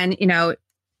 And,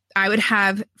 I would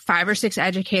have 5 or 6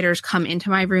 educators come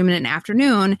into my room in an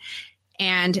afternoon,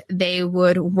 and they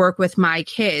would work with my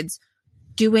kids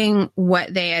doing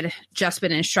what they had just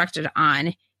been instructed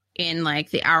on in like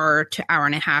the hour to hour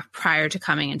and a half prior to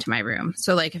coming into my room.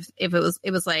 So like if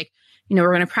it was like, we're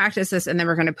going to practice this and then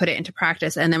we're going to put it into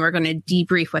practice and then we're going to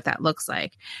debrief what that looks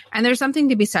like. And there's something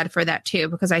to be said for that too,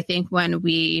 because I think when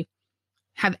we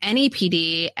have any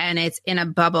PD and it's in a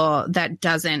bubble that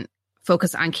doesn't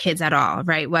focus on kids at all,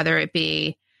 right? Whether it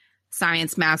be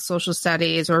science, math, social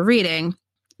studies, or reading,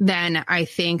 then I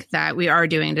think that we are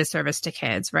doing a disservice to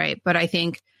kids, right? But I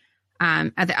think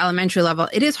at the elementary level,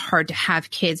 it is hard to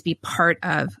have kids be part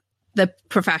of the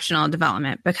professional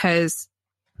development, because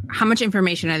how much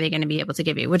information are they going to be able to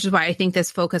give you? Which is why I think this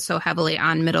focus so heavily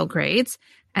on middle grades.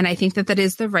 And I think that that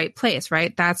is the right place,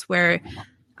 right? That's where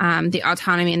the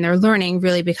autonomy in their learning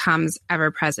really becomes ever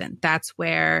present. That's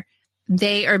where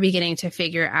they are beginning to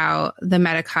figure out the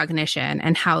metacognition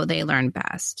and how they learn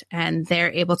best. And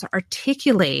they're able to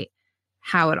articulate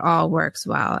how it all works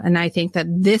well. And I think that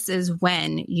this is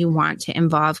when you want to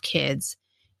involve kids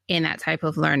in that type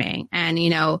of learning. And,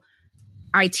 you know,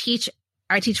 I teach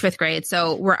fifth grade.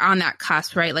 So we're on that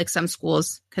cusp, right? Like some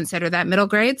schools consider that middle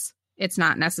grades. It's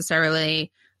not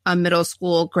necessarily a middle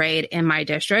school grade in my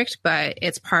district, but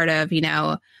it's part of, you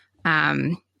know,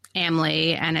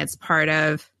 AMLE, and it's part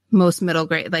of most middle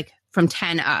grade, like from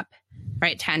 10 up,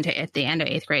 right? 10 to at the end of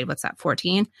 8th grade. What's that?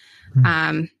 14.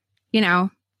 You know,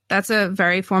 that's a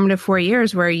very formative 4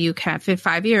 years where you can,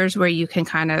 5 years where you can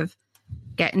kind of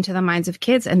get into the minds of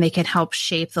kids and they can help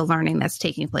shape the learning that's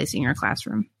taking place in your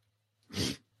classroom.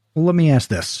 Well, let me ask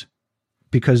this,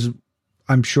 because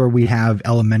I'm sure we have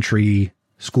elementary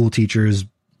school teachers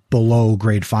below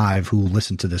grade 5 who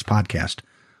listen to this podcast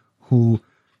who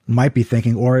might be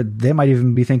thinking, or they might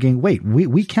even be thinking, wait,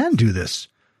 we can do this.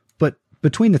 But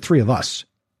between the three of us,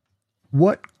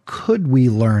 what could we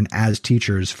learn as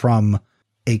teachers from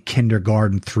a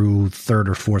kindergarten through 3rd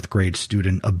or 4th grade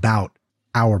student about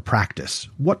our practice?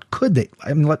 What could they,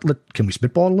 I mean, can we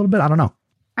spitball a little bit? I don't know.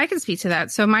 I can speak to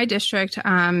that. So my district,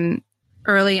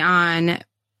 early on,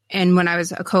 and when I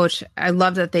was a coach, I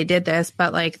love that they did this,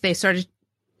 but like they started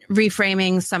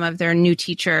reframing some of their new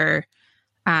teacher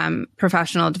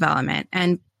professional development.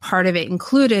 And part of it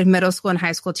included middle school and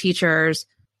high school teachers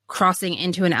crossing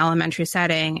into an elementary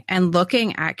setting and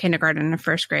looking at kindergarten and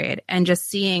 1st grade and just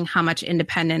seeing how much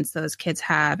independence those kids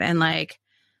have. And like,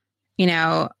 you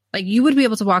know, like you would be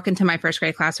able to walk into my 1st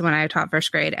grade class when I taught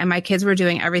 1st grade and my kids were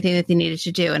doing everything that they needed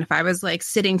to do. And if I was like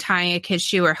sitting, tying a kid's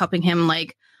shoe or helping him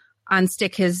like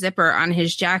unstick his zipper on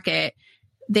his jacket,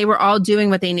 they were all doing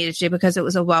what they needed to do because it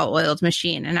was a well-oiled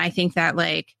machine. And I think that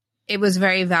like it was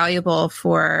very valuable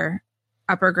for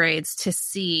upper grades to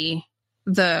see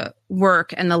the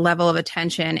work and the level of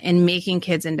attention in making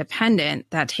kids independent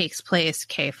that takes place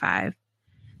K-5.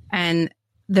 And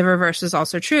the reverse is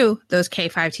also true. Those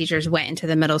K-5 teachers went into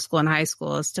the middle school and high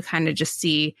schools to kind of just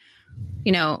see,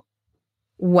 you know,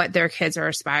 what their kids are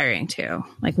aspiring to,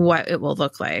 like what it will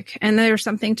look like. And there's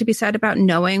something to be said about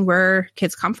knowing where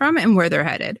kids come from and where they're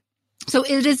headed. So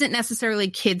it isn't necessarily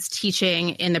kids teaching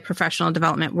in the professional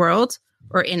development world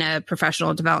or in a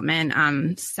professional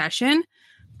development session,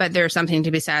 but there's something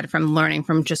to be said from learning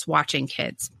from just watching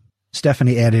kids.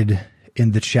 Stephanie added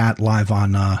in the chat live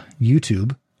on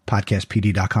YouTube,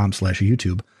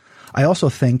 podcastpd.com/YouTube. I also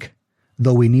think,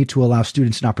 though, we need to allow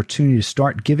students an opportunity to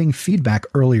start giving feedback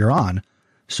earlier on,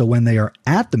 so when they are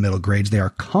at the middle grades, they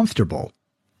are comfortable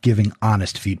giving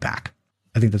honest feedback.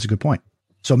 I think that's a good point.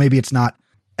 So maybe it's not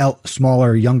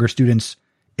smaller, younger students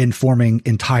informing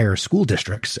entire school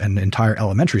districts and entire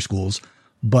elementary schools,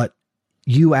 but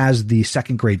you as the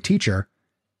 2nd grade teacher,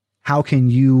 how can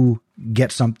you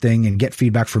get something and get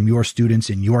feedback from your students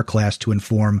in your class to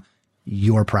inform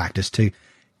your practice, to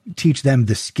teach them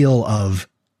the skill of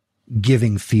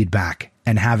giving feedback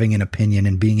and having an opinion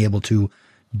and being able to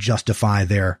justify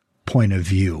their point of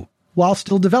view while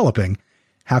still developing?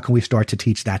 How can we start to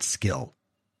teach that skill?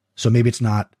 So maybe it's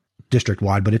not district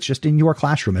wide, but it's just in your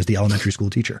classroom as the elementary school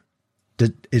teacher.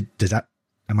 Does that,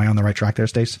 am I on the right track there,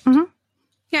 Stace? Mm-hmm.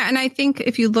 Yeah. And I think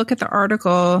if you look at the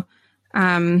article,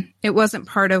 it wasn't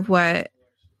part of what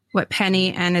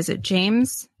Penny and is it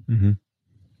James?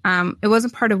 Mm-hmm. It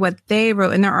wasn't part of what they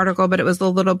wrote in their article, but it was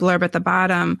the little blurb at the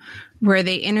bottom where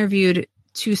they interviewed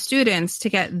 2 students to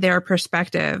get their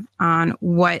perspective on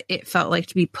what it felt like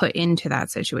to be put into that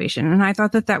situation. And I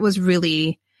thought that that was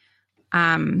really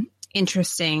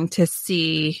interesting to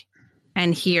see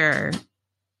and hear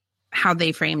how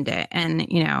they framed it. And,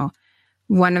 you know,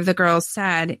 one of the girls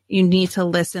said, you need to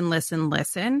listen,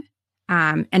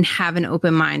 and have an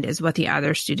open mind is what the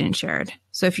other student shared.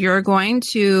 So if you're going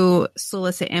to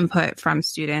solicit input from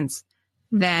students,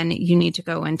 then you need to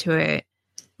go into it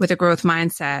with a growth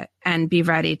mindset and be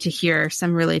ready to hear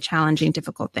some really challenging,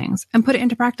 difficult things and put it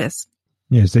into practice.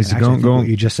 Yeah, Stacey, go what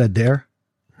you just said there.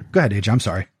 Go ahead, Age. I'm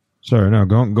sorry. Sorry, no,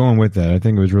 going with that. I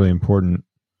think it was really important.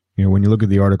 You know, when you look at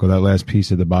the article, that last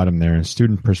piece at the bottom there,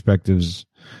 student perspectives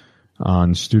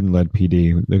on student-led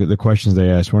PD, the questions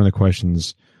they asked, one of the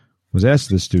questions was asked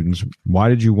to the students, what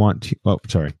did you want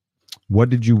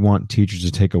teachers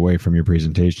to take away from your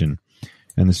presentation?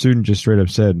 And the student just straight up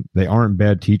said they aren't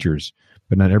bad teachers,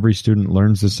 but not every student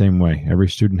learns the same way. Every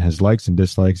student has likes and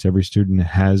dislikes. Every student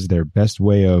has their best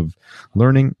way of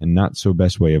learning and not so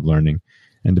best way of learning.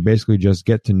 And to basically just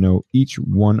get to know each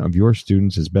one of your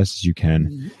students as best as you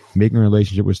can, making a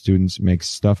relationship with students makes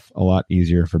stuff a lot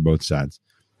easier for both sides.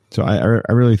 So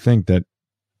I really think that,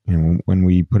 you know, when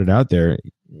we put it out there,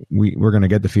 we're going to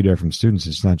get the feedback from students.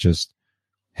 It's not just,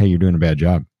 hey, you're doing a bad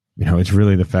job. You know, it's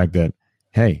really the fact that,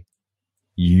 hey,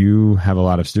 you have a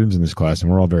lot of students in this class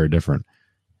and we're all very different.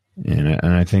 And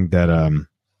I think that,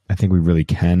 I think we really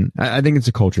can. I think it's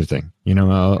a culture thing. You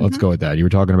know, let's go with that. You were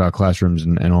talking about classrooms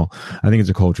and all. I think it's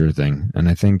a culture thing. And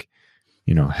I think,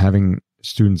 you know, having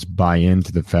students buy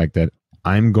into the fact that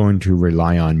I'm going to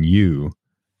rely on you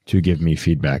to give me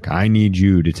feedback. I need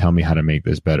you to tell me how to make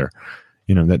this better.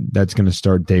 You know, that's going to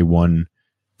start day one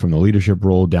from the leadership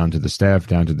role down to the staff,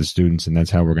 down to the students. And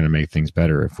that's how we're going to make things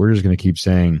better. If we're just going to keep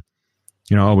saying,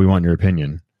 you know, oh, we want your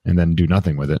opinion and then do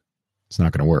nothing with it, it's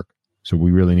not going to work. So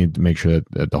we really need to make sure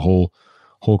that the whole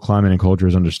climate and culture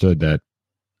is understood that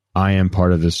I am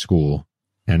part of this school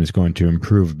and it's going to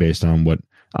improve based on what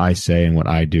I say and what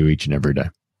I do each and every day.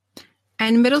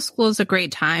 And middle school is a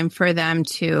great time for them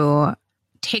to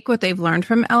take what they've learned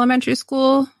from elementary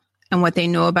school and what they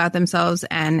know about themselves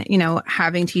and, you know,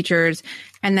 having teachers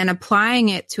and then applying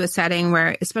it to a setting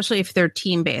where, especially if they're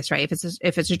team-based, right?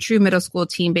 If it's a true middle school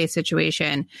team-based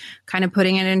situation, kind of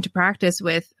putting it into practice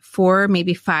with 4,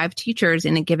 maybe 5 teachers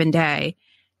in a given day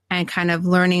and kind of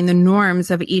learning the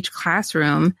norms of each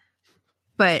classroom,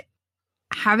 but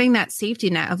having that safety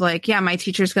net of like, yeah, my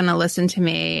teacher's going to listen to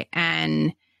me.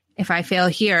 And if I fail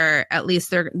here, at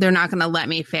least they're not going to let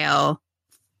me fail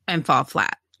and fall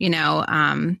flat, you know,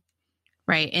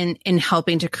 right. In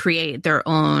helping to create their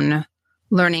own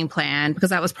learning plan, because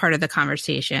that was part of the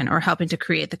conversation, or helping to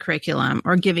create the curriculum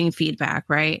or giving feedback.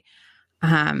 Right.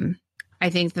 I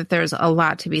think that there's a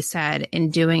lot to be said in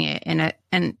doing it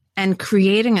and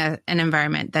creating an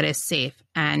environment that is safe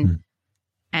and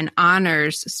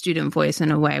honors student voice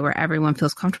in a way where everyone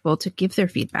feels comfortable to give their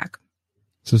feedback.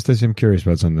 So Stacey, I'm curious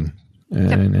about something,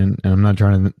 and I'm not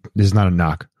trying to, this is not a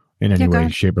knock in any way,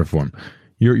 shape or form.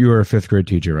 You are a 5th grade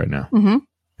teacher right now,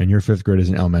 and your 5th grade is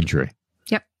in elementary.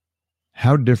 Yep.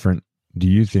 How different do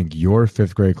you think your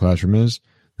 5th grade classroom is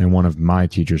than one of my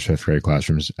teacher's 5th grade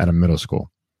classrooms at a middle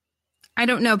school? I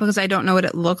don't know, because I don't know what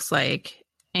it looks like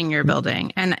in your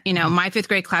building. And, you know, my 5th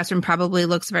grade classroom probably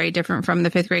looks very different from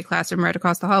the 5th grade classroom right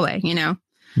across the hallway, you know?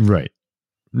 Right.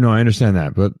 No, I understand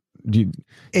that. But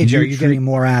are you getting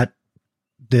more at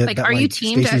the, like, are you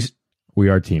teamed? We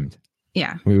are teamed.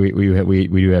 Yeah. We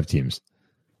do have teams.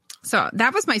 So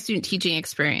that was my student teaching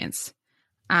experience.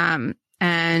 And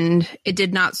it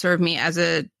did not serve me as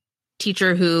a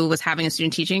teacher who was having a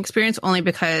student teaching experience, only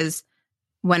because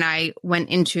when I went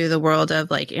into the world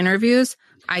of like interviews,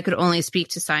 I could only speak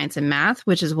to science and math,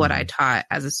 which is what I taught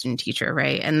as a student teacher.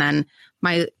 Right. And then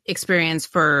my experience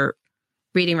for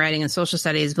reading, writing, and social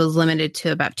studies was limited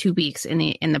to about 2 weeks in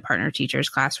the partner teacher's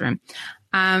classroom.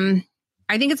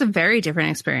 I think it's a very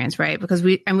different experience, right? Because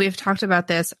we've talked about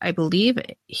this, I believe,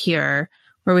 here,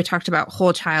 where we talked about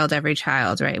whole child, every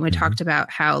child, right? And we talked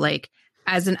about how, like,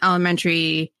 as an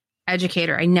elementary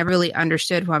educator, I never really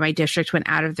understood why my district went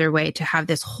out of their way to have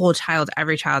this whole child,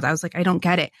 every child. I was like, I don't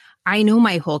get it. I know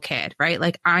my whole kid, right?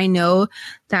 Like, I know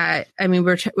that, I mean,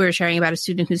 we're sharing about a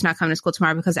student who's not coming to school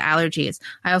tomorrow because of allergies.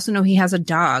 I also know he has a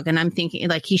dog, and I'm thinking,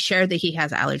 like, he shared that he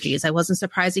has allergies. I wasn't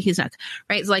surprised that he's not,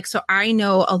 right? It's like, so I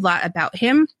know a lot about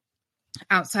him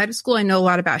outside of school. I know a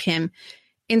lot about him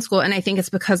in school. And I think it's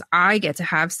because I get to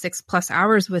have 6+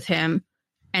 hours with him,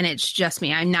 and it's just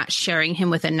me. I'm not sharing him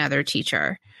with another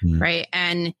teacher, right?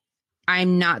 And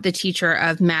I'm not the teacher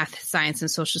of math, science,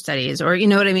 and social studies, or, you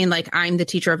know what I mean? Like, I'm the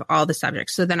teacher of all the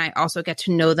subjects. So then I also get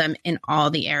to know them in all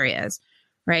the areas,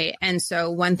 right? And so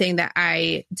one thing that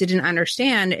I didn't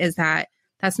understand is that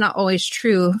that's not always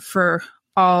true for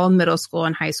all middle school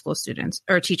and high school students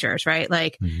or teachers, right?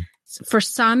 Like, for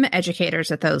some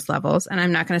educators at those levels, and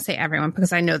I'm not going to say everyone,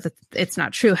 because I know that it's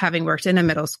not true, having worked in a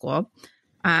middle school,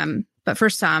 but for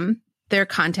some, their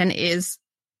content is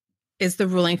the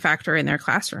ruling factor in their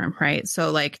classroom, right?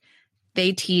 So, like,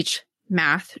 they teach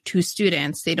math to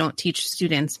students. They don't teach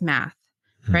students math,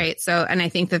 right? So, and I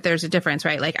think that there's a difference,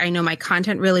 right? Like, I know my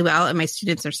content really well and my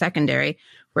students are secondary.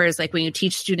 Whereas, like, when you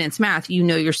teach students math, you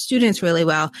know your students really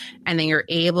well, and then you're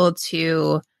able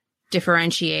to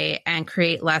differentiate and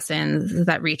create lessons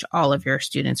that reach all of your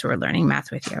students who are learning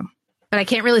math with you. But I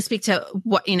can't really speak to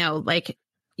what, you know, like,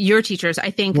 your teachers,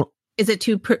 I think, is it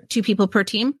two people per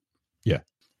team?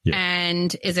 Yeah.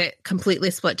 And is it completely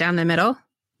split down the middle?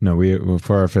 No,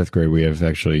 for our fifth grade, we have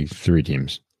actually 3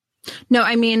 teams. No,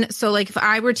 I mean, so like if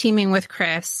I were teaming with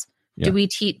Chris,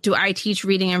 do I teach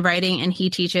reading and writing and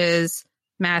he teaches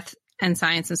math and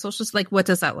science and social? Like, what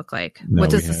does that look like? No,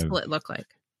 what does the split look like?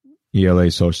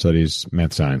 ELA, social studies,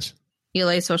 math, science.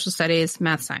 ELA, social studies,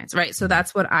 math, science. Right. So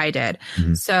that's what I did.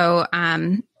 Mm-hmm. So,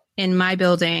 in my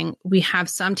building, we have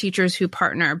some teachers who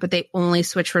partner, but they only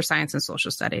switch for science and social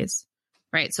studies.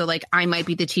 Right. So like I might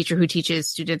be the teacher who teaches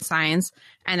student science,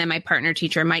 and then my partner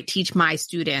teacher might teach my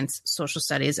students social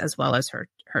studies as well as her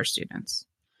students.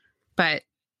 But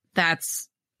that's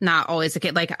not always the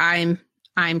case. Like I'm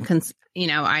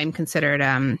considered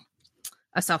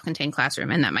a self-contained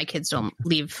classroom, and that my kids don't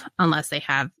leave unless they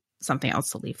have something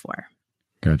else to leave for.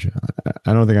 Gotcha.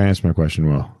 I don't think I answered my question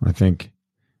well. I think,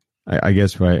 I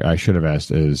guess what I should have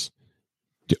asked is,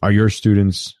 are your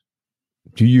students,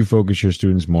 do you focus your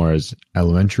students more as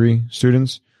elementary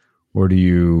students, or do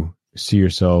you see your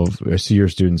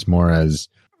students more as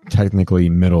technically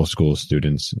middle school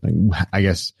students? Like, I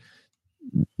guess,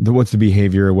 what's the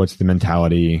behavior? What's the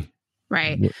mentality?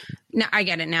 Right. No, I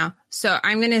get it now. So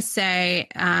I'm going to say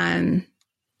that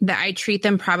I treat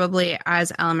them probably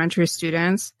as elementary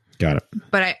students. Got it.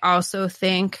 But I also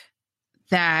think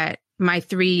that my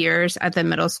 3 years at the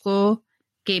middle school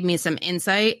gave me some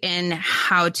insight in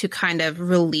how to kind of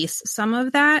release some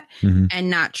of that and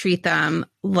not treat them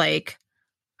like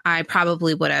I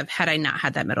probably would have had I not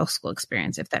had that middle school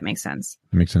experience, if that makes sense.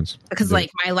 Makes sense. Because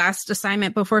like my last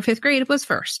assignment before 5th grade was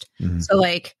first. Mm-hmm. So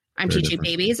like I'm very teaching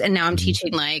different. Babies, and now I'm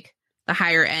teaching like the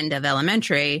higher end of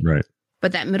elementary. Right.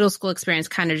 But that middle school experience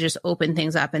kind of just opened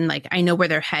things up, and like I know where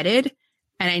they're headed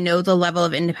and I know the level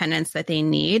of independence that they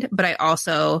need, but I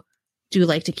also do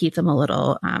like to keep them a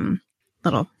little I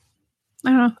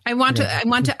don't know. I want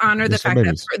to honor the fact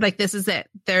that like this is it.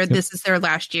 This is their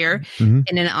last year in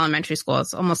an elementary school.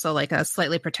 It's almost like a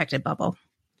slightly protected bubble.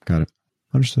 Got it.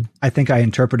 Understood. I think I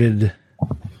interpreted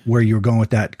where you were going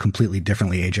with that completely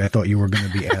differently, AJ. I thought you were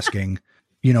going to be asking,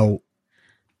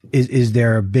 is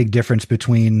there a big difference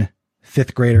between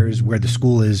 5th graders where the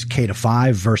school is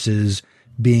K-5 versus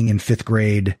being in 5th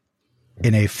grade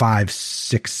in a 5,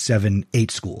 6, 7,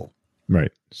 8 school?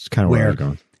 Right. It's kind of where I'm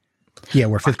going. Yeah,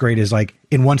 where 5th grade is like,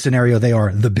 in one scenario, they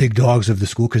are the big dogs of the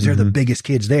school because they're the biggest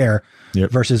kids there.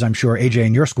 Yep. Versus, I'm sure, AJ,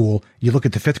 in your school, you look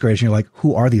at the 5th graders and you're like,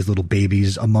 who are these little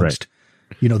babies amongst,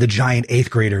 the giant 8th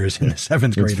graders and the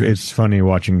 7th graders? It's funny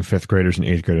watching 5th graders and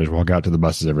 8th graders walk out to the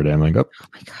buses every day. I'm like, oh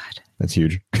my God. That's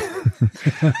huge.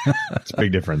 It's a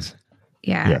big difference.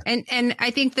 Yeah. And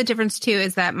I think the difference too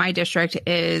is that my district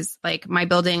is like, my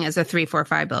building is a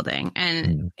 3-4-5 building.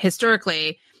 And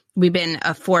historically we've been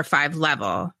a 4-5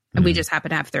 level. And we just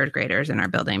happen to have 3rd graders in our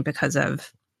building because of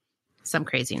some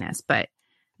craziness. But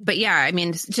yeah, I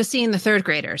mean, just seeing the 3rd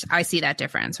graders, I see that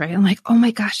difference, right? I'm like, oh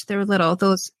my gosh, they're little.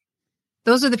 Those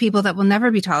are the people that will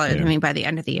never be taller than me by the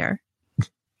end of the year.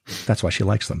 That's why she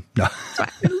likes them. No. That's why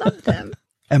I love them.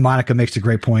 And Monica makes a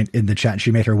great point in the chat.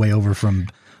 She made her way over from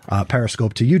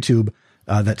Periscope to YouTube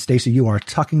that, Stacey, you are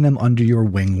tucking them under your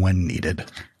wing when needed.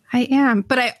 I am.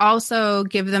 But I also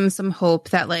give them some hope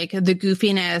that like the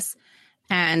goofiness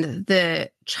and the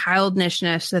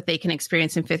childishness that they can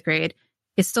experience in 5th grade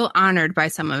is still honored by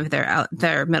some of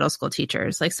their middle school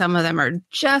teachers. Like some of them are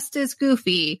just as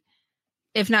goofy,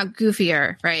 if not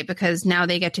goofier, right? Because now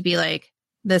they get to be like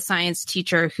the science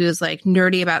teacher who's like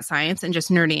nerdy about science and just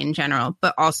nerdy in general,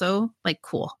 but also like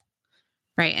cool,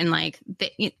 right? And like,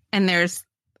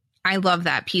 I love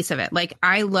that piece of it. Like,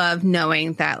 I love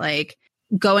knowing that like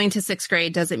going to 6th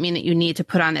grade doesn't mean that you need to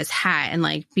put on this hat and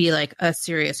like be like a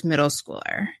serious middle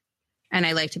schooler. And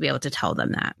I like to be able to tell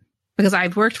them that because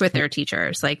I've worked with their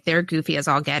teachers. Like they're goofy as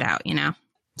all get out,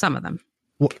 some of them.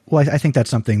 Well, I think that's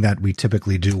something that we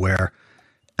typically do where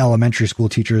elementary school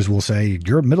teachers will say,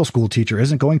 your middle school teacher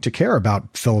isn't going to care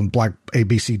about fill in black A,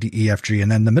 B, C, D, E, F, G. And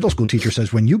then the middle school teacher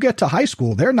says, when you get to high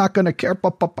school, they're not going to care.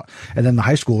 And then the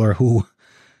high schooler who,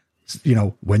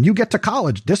 when you get to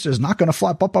college, this is not going to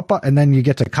fly. And then you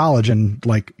get to college and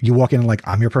like you walk in and like,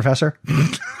 I'm your professor.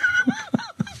 And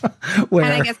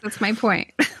I guess that's my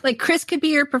point. Like Chris could be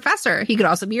your professor. He could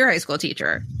also be your high school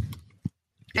teacher.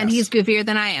 Yes. And he's goofier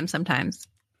than I am sometimes.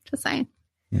 Just saying.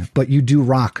 Yeah, but you do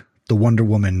rock the Wonder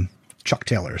Woman Chuck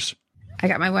Taylors. I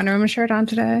got my Wonder Woman shirt on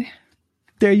today.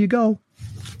 There you go.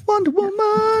 Wonder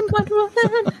Woman. Wonder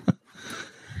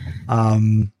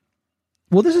Woman.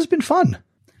 Well, this has been fun.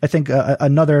 I think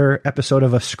another episode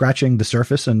of us scratching the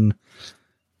surface and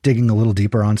digging a little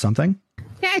deeper on something.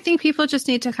 Yeah, I think people just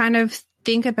need to kind of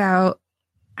think about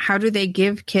how do they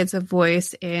give kids a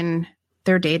voice in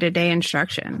their day-to-day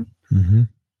instruction.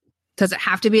 Does it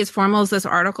have to be as formal as this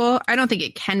article? I don't think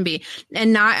it can be,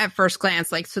 and not at first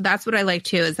glance. Like, so that's what I like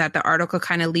too, is that the article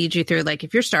kind of leads you through, like,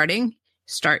 if you're starting,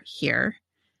 start here.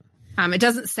 It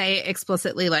doesn't say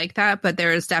explicitly like that, but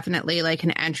there is definitely like an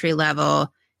entry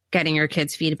level, getting your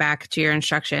kids' feedback to your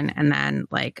instruction, and then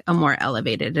like a more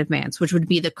elevated advance, which would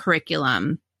be the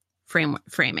curriculum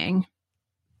framing.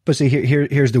 But see,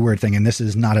 here's the weird thing, and this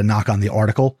is not a knock on the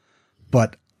article,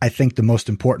 but I think the most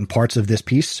important parts of this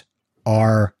piece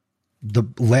are the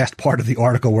last part of the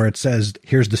article where it says,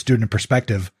 here's the student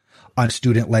perspective on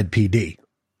student-led PD,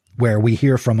 where we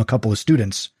hear from a couple of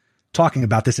students talking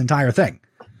about this entire thing,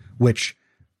 which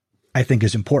I think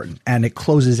is important. And it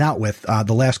closes out with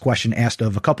the last question asked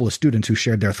of a couple of students who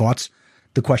shared their thoughts.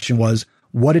 The question was,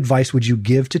 what advice would you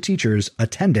give to teachers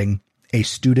attending a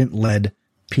student-led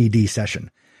PD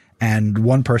session? And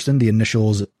one person, the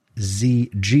initials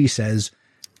ZG, says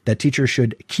that teachers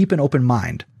should keep an open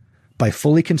mind by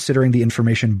fully considering the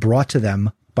information brought to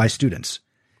them by students.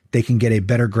 They can get a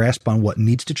better grasp on what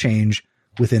needs to change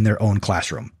within their own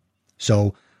classroom.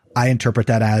 So I interpret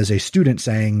that as a student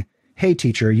saying, hey,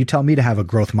 teacher, you tell me to have a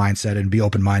growth mindset and be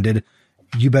open-minded.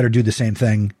 You better do the same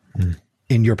thing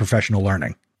in your professional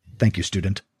learning. Thank you,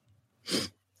 student.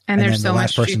 And there's so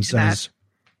much truth to that.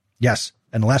 Yes.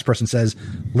 And the last person says,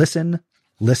 listen,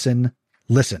 listen,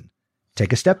 listen.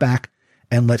 Take a step back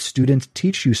and let students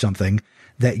teach you something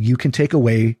that you can take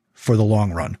away for the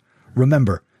long run.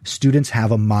 Remember, students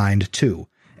have a mind too.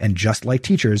 And just like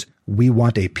teachers, we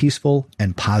want a peaceful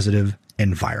and positive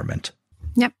environment.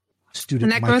 Yep.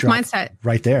 Student, and that growth mindset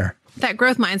right there. That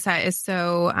growth mindset is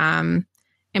so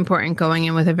important, going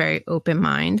in with a very open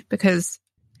mind, because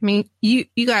I mean, you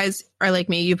guys are like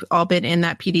me. You've all been in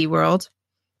that PD world.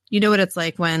 You know what it's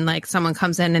like when like someone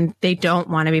comes in and they don't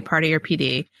want to be part of your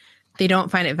PD. They don't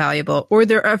find it valuable, or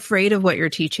they're afraid of what you're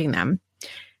teaching them.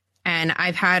 And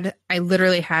I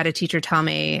literally had a teacher tell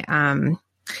me, I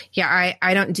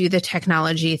don't do the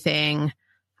technology thing.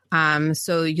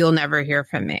 So you'll never hear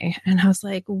from me. And I was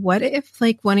like, what if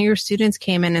like one of your students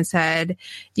came in and said,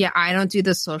 yeah, I don't do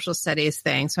the social studies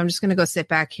thing. So I'm just going to go sit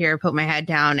back here, put my head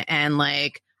down and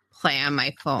like play on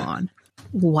my phone.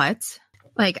 What?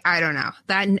 Like, I don't know.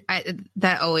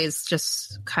 That always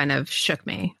just kind of shook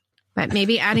me. But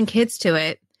maybe adding kids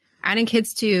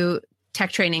to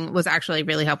tech training was actually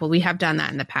really helpful. We have done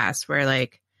that in the past where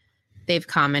like they've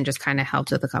come and just kind of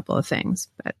helped with a couple of things,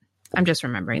 but I'm just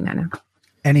remembering that now.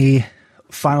 Any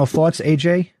final thoughts,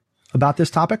 AJ, about this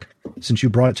topic since you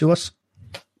brought it to us?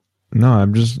 No,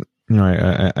 I'm just,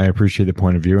 I appreciate the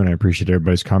point of view, and I appreciate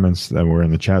everybody's comments that were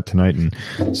in the chat tonight, and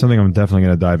something I'm definitely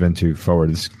going to dive into forward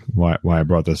is why I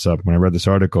brought this up. When I read this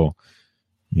article,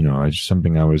 it's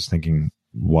something I was thinking,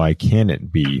 why can't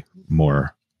it be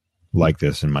more like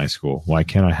this in my school? Why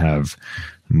can't I have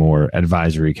more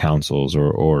advisory councils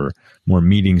or more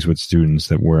meetings with students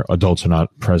where adults are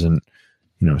not present,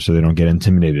 so they don't get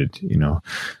intimidated?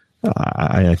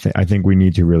 I think we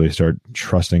need to really start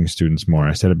trusting students more.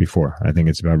 I said it before. I think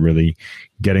it's about really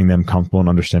getting them comfortable and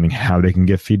understanding how they can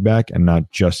give feedback, and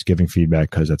not just giving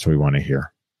feedback because that's what we want to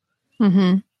hear.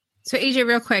 Mm-hmm. So AJ,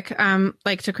 real quick,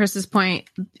 like to Chris's point,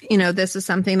 this is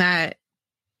something that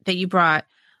you brought.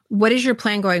 What is your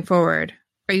plan going forward?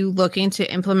 Are you looking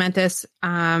to implement this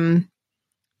in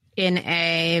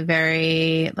a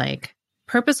very like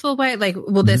purposeful way? Like,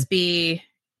 will this be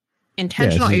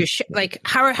intentional? Yeah,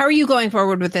 how are you going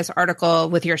forward with this article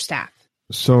with your staff?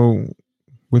 So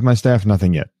with my staff,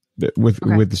 nothing yet.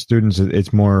 With the students,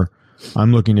 it's more,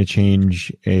 I'm looking to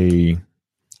change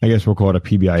I guess we'll call it a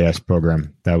PBIS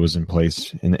program that was in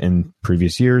place in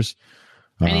previous years.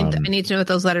 I need to know what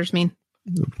those letters mean.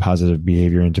 Positive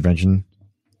behavior intervention.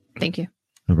 Thank you.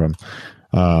 No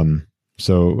problem.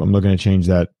 So I'm looking to change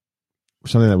that,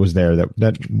 something that was there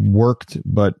that worked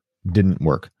but didn't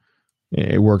work.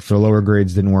 It worked for the lower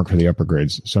grades, didn't work for the upper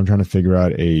grades. So I'm trying to figure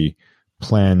out a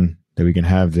plan that we can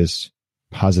have this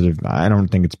positive, I don't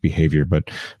think it's behavior, but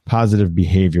positive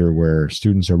behavior where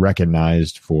students are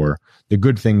recognized for the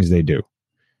good things they do.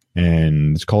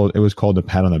 And it was called the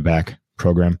Pat on the Back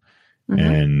program. Mm-hmm.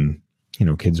 And,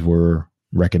 kids were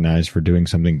recognized for doing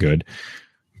something good,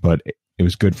 but it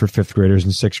was good for 5th graders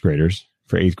and 6th graders.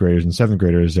 For 8th graders and 7th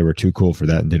graders, they were too cool for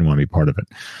that and didn't want to be part of it.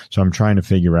 So I'm trying to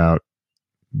figure out,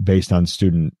 based on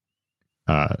student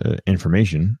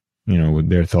information,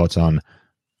 their thoughts on,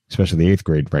 especially the 8th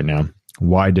grade right now,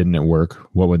 why didn't it work?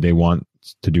 What would they want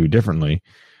to do differently?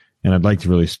 And I'd like to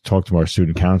really talk to our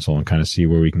student council and kind of see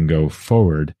where we can go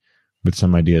forward with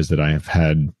some ideas that I have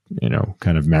had,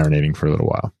 kind of marinating for a little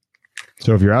while.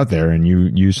 So if you're out there and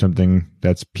you use something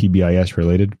that's PBIS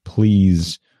related,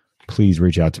 please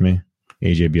reach out to me,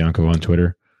 AJ Bianco on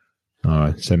Twitter.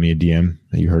 send me a DM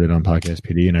that you heard it on Podcast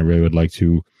PD, and I really would like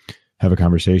to have a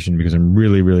conversation because I'm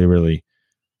really, really, really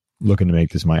looking to make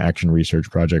this my action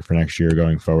research project for next year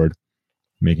going forward,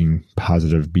 making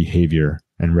positive behavior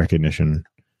and recognition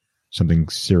something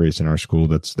serious in our school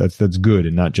that's good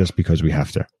and not just because we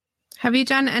have to. Have you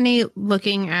done any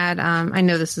looking at, I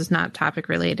know this is not topic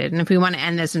related, and if we want to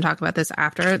end this and talk about this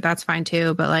after, that's fine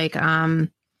too, but like,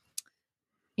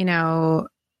 you know,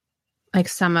 like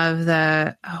some of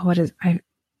the, I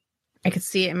could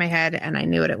see it in my head and I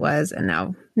knew what it was, and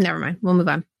now, never mind. We'll move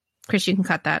on. Chris, you can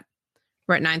cut that.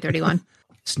 We're at 9:31.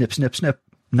 Snip, snip, snip.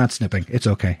 Not snipping. It's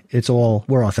okay.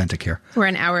 We're authentic here. We're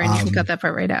an hour and you can cut that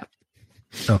part right out.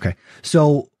 Okay.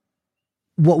 So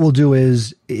what we'll do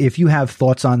is if you have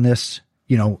thoughts on this,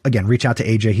 you know, again, reach out to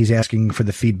AJ. He's asking for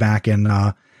the feedback. And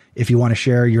if you want to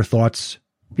share your thoughts,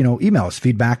 you know, email us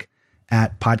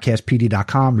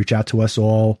feedback@podcastpd.com. Reach out to us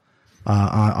all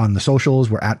on the socials.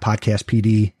 We're at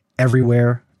podcastpd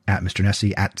everywhere, at Mr.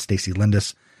 Nesi, at Stacy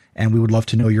Lindis. And we would love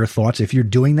to know your thoughts. If you're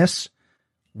doing this,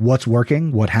 what's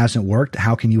working, what hasn't worked,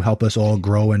 how can you help us all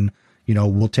grow? And, you know,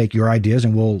 we'll take your ideas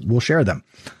and we'll share them.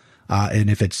 And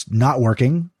if it's not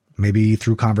working, maybe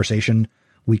through conversation,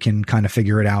 we can kind of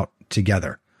figure it out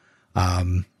together.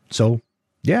 So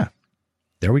yeah,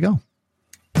 there we go.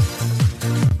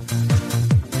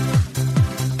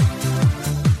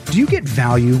 Do you get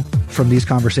value from these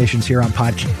conversations here on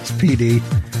Podcast PD?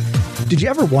 Did you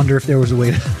ever wonder if there was a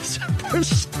way to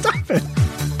stop it?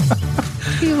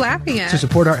 What are you laughing at? To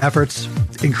support our efforts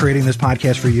in creating this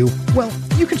podcast for you, well,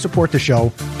 you can support the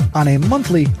show on a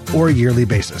monthly or yearly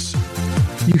basis.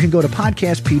 You can go to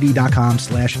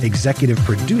podcastpd.com/executive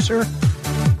producer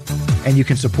and you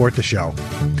can support the show.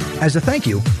 As a thank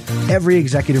you, every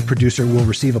executive producer will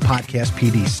receive a Podcast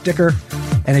PD sticker.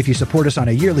 And if you support us on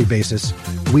a yearly basis,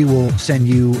 we will send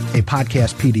you a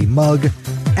Podcast PD mug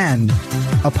and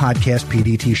a Podcast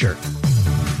PD t-shirt.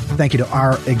 Thank you to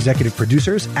our executive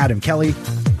producers, Adam Kelly,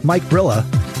 Mike Brilla,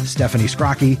 Stephanie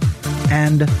Scrocky,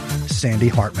 and Sandy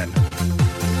Hartman.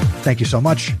 Thank you so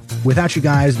much. Without you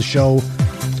guys, the show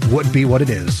wouldn't be what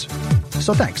it is.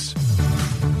 So thanks.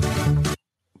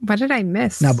 What did I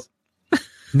miss?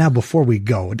 Now before we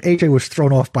go, AJ was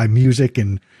thrown off by music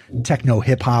and techno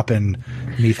hip hop and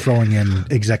me throwing in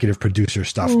executive producer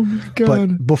stuff. Oh my God.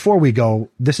 But before we go,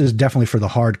 this is definitely for the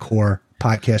hardcore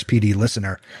Podcast PD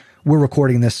listener. We're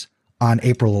recording this on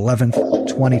April 11th,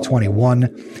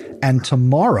 2021. And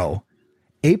tomorrow,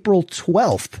 April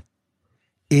 12th,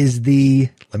 is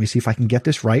let me see if I can get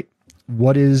this right.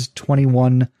 What is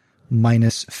 21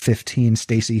 minus 15,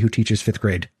 Stacy, who teaches 5th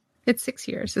grade? It's 6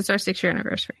 years. It's our 6-year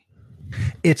anniversary.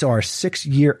 It's our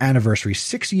 6-year anniversary.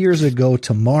 6 years ago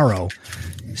tomorrow,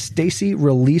 Stacy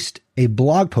released a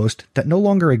blog post that no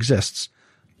longer exists,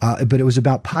 but it was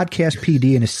about Podcast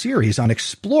PD in a series on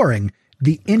exploring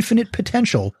the infinite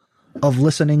potential of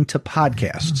listening to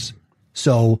podcasts.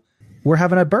 So we're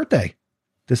having a birthday,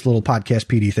 this little Podcast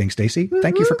PD thing, Stacy.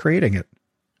 Thank you for creating it.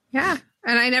 Yeah.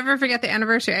 And I never forget the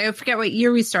anniversary. I forget what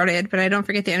year we started, but I don't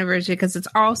forget the anniversary because it's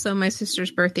also my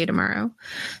sister's birthday tomorrow.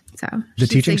 So the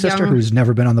teaching sister who's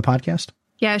never been on the podcast?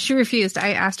 Yeah, she refused.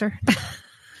 I asked her.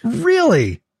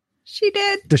 Really? She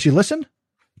did. Does she listen?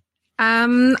 I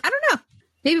don't know.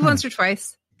 Maybe once or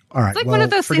twice. All right. It's like one of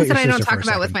those things that I don't talk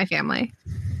about with my family.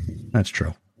 That's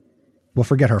true. We'll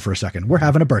forget her for a second. We're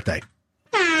having a birthday.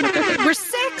 We're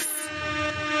 6.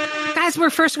 Guys,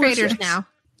 we're first graders now.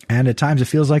 And at times it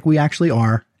feels like we actually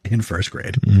are in 1st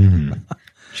grade. Mm-hmm.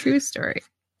 True story.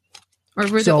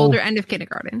 Or we're the older end of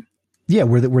kindergarten. Yeah,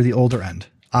 we're the older end.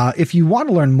 If you want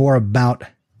to learn more about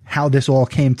how this all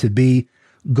came to be,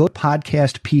 go to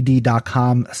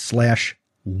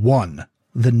podcastpd.com/1,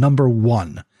 the number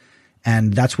 1.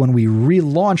 And that's when we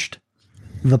relaunched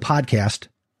the podcast,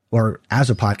 or as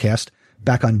a podcast,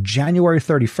 back on January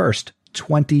 31st,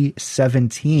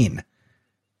 2017.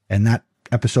 And that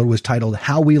episode was titled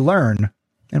How We Learn.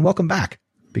 And welcome back,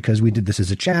 because we did this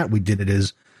as a chat. We did it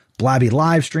as Blabby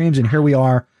live streams. And here we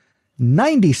are,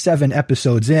 97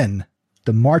 episodes in.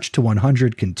 The march to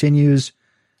 100 continues.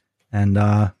 And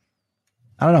I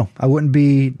don't know. I wouldn't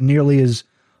be nearly as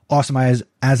awesome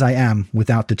as I am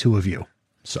without the two of you.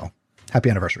 So happy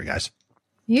anniversary, guys.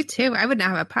 You too. I would not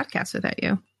have a podcast without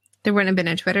you. There wouldn't have been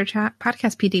a Twitter chat.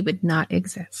 Podcast PD would not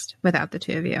exist without the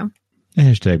two of you. The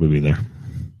hashtag would be there.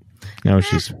 Now it's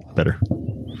just better.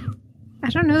 I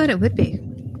don't know that it would be.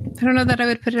 I don't know that I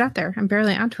would put it out there. I'm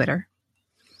barely on Twitter.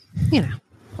 You know.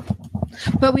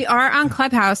 But we are on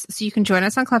Clubhouse, so you can join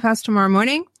us on Clubhouse tomorrow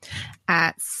morning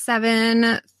at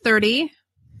 7:30.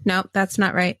 Nope, that's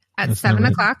not right. At 7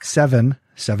 o'clock. 7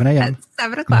 a.m. At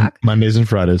 7 o'clock. Mondays and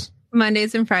Fridays.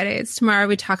 Mondays and Fridays. Tomorrow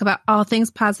we talk about all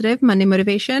things positive, Monday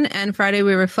motivation, and Friday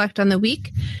we reflect on the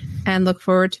week and look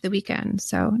forward to the weekend.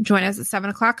 So join us at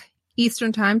 7:00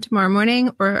 Eastern time tomorrow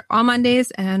morning, or all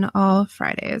Mondays and all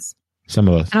Fridays. Some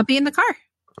of us. And I'll be in the car.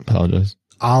 Apologize.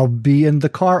 I'll be in the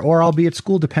car or I'll be at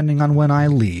school depending on when I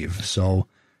leave. So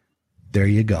there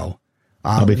you go.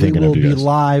 I'll be thinking we will of you be guys.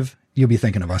 live. You'll be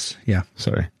thinking of us. Yeah.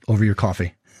 Sorry. Over your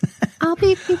coffee. I'll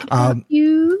be thinking of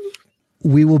you.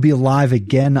 We will be live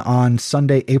again on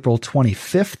Sunday, April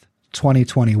 25th,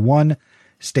 2021.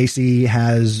 Stacy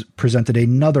has presented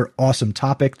another awesome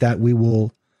topic that we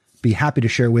will be happy to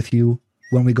share with you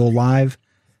when we go live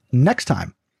next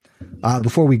time.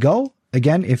 Before we go,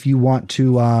 again, if you want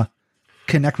to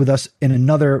connect with us in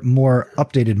another more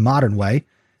updated modern way,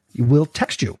 we'll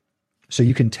text you. So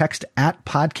you can text at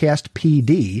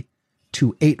podcastpd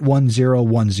to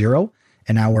 81010,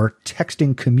 and our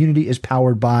texting community is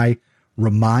powered by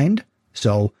Remind.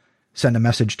 So send a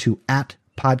message to at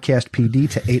podcastpd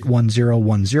to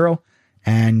 81010,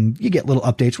 and you get little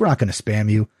updates. We're not going to spam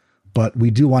you, but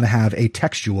we do want to have a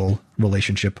textual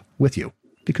relationship with you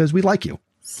because we like you.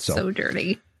 So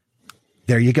dirty.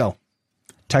 There you go.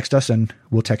 Text us and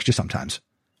we'll text you sometimes.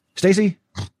 Stacy,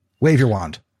 wave your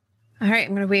wand. All right,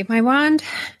 I'm going to wave my wand.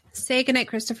 Say goodnight,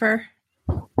 Christopher.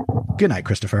 Good night,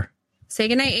 Christopher. Say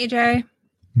goodnight, AJ.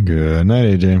 Good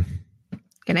night, AJ.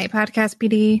 Good night, Podcast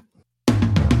PD.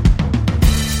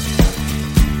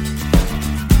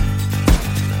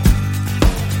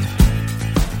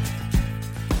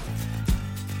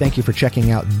 Thank you for checking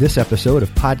out this episode of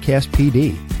Podcast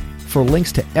PD. For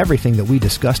links to everything that we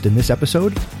discussed in this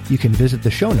episode, you can visit the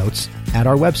show notes at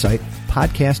our website,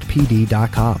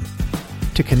 podcastpd.com.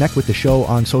 To connect with the show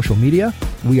on social media,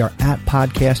 we are at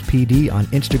podcastpd on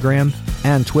Instagram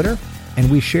and Twitter,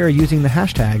 and we share using the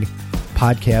hashtag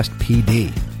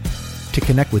podcastpd. To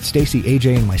connect with Stacy,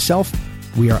 AJ, and myself,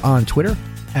 we are on Twitter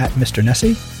at Mr.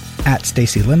 Nessie, at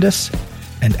Stacy Lindis,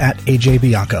 and at AJ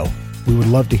Bianco. We would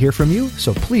love to hear from you,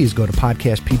 so please go to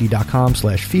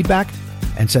podcastpd.com/feedback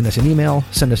and send us an email,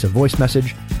 send us a voice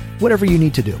message, whatever you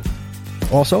need to do.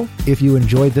 Also, if you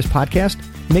enjoyed this podcast,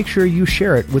 make sure you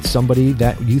share it with somebody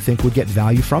that you think would get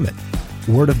value from it.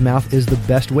 Word of mouth is the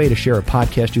best way to share a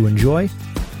podcast you enjoy,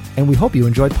 and we hope you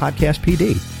enjoyed Podcast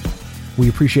PD. We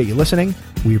appreciate you listening,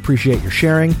 we appreciate your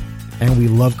sharing, and we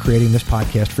love creating this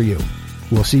podcast for you.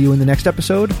 We'll see you in the next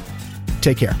episode.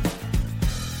 Take care.